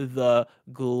around the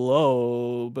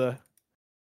globe.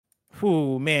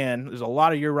 Ooh, man, there's a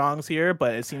lot of your wrongs here,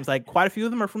 but it seems like quite a few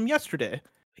of them are from yesterday.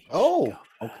 Oh,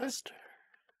 okay.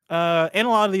 And a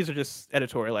lot of these are just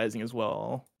editorializing as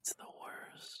well. It's the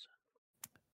worst.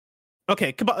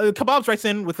 Okay, Kebabs writes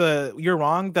in with a "you're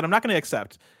wrong" that I'm not going to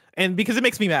accept, and because it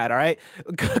makes me mad. All right,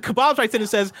 Kebabs writes in and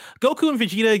says Goku and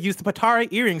Vegeta used the Patara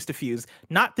earrings to fuse,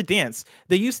 not the dance.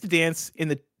 They used to dance in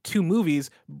the two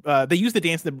movies. They used the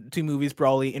dance in the two movies,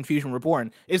 Brawly and Fusion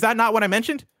Reborn. Is that not what I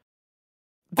mentioned?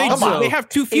 They have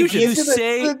two fusions.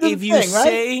 If you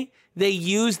say they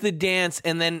use the dance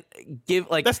and then give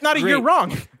that's not you're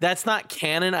wrong. That's not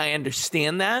canon. I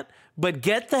understand that, but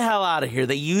get the hell out of here.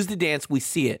 They use the dance. We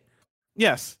see it.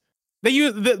 Yes. They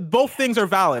use both things are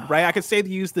valid, right? I could say they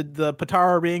use the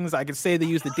Patara rings. I could say they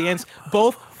use the dance.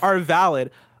 Both are valid.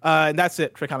 And that's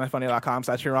it for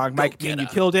kindoffunny.com/you're wrong. Mike, you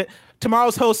killed it.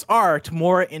 Tomorrow's hosts are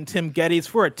Tamora and Tim Geddes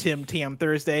for a Tim TM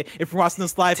Thursday. If you're watching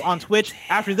this live on Twitch,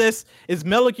 after this is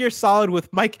Metal Gear Solid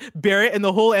with Mike Barrett and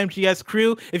the whole MGS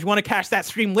crew. If you want to catch that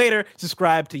stream later,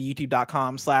 subscribe to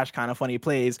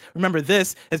youtube.com/kindoffunnyplays. Remember,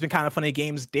 this has been Kind of Funny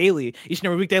Games Daily. Each and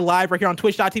every weekday live right here on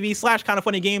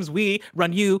twitch.tv/kindoffunnygames. We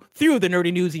run you through the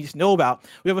nerdy news you need to know about.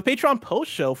 We have a Patreon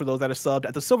post show for those that are subbed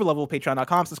at the silver level of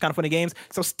patreon.com/kindoffunnygames.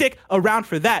 So stick around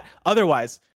for that.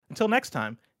 Otherwise, until next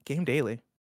time, Game Daily.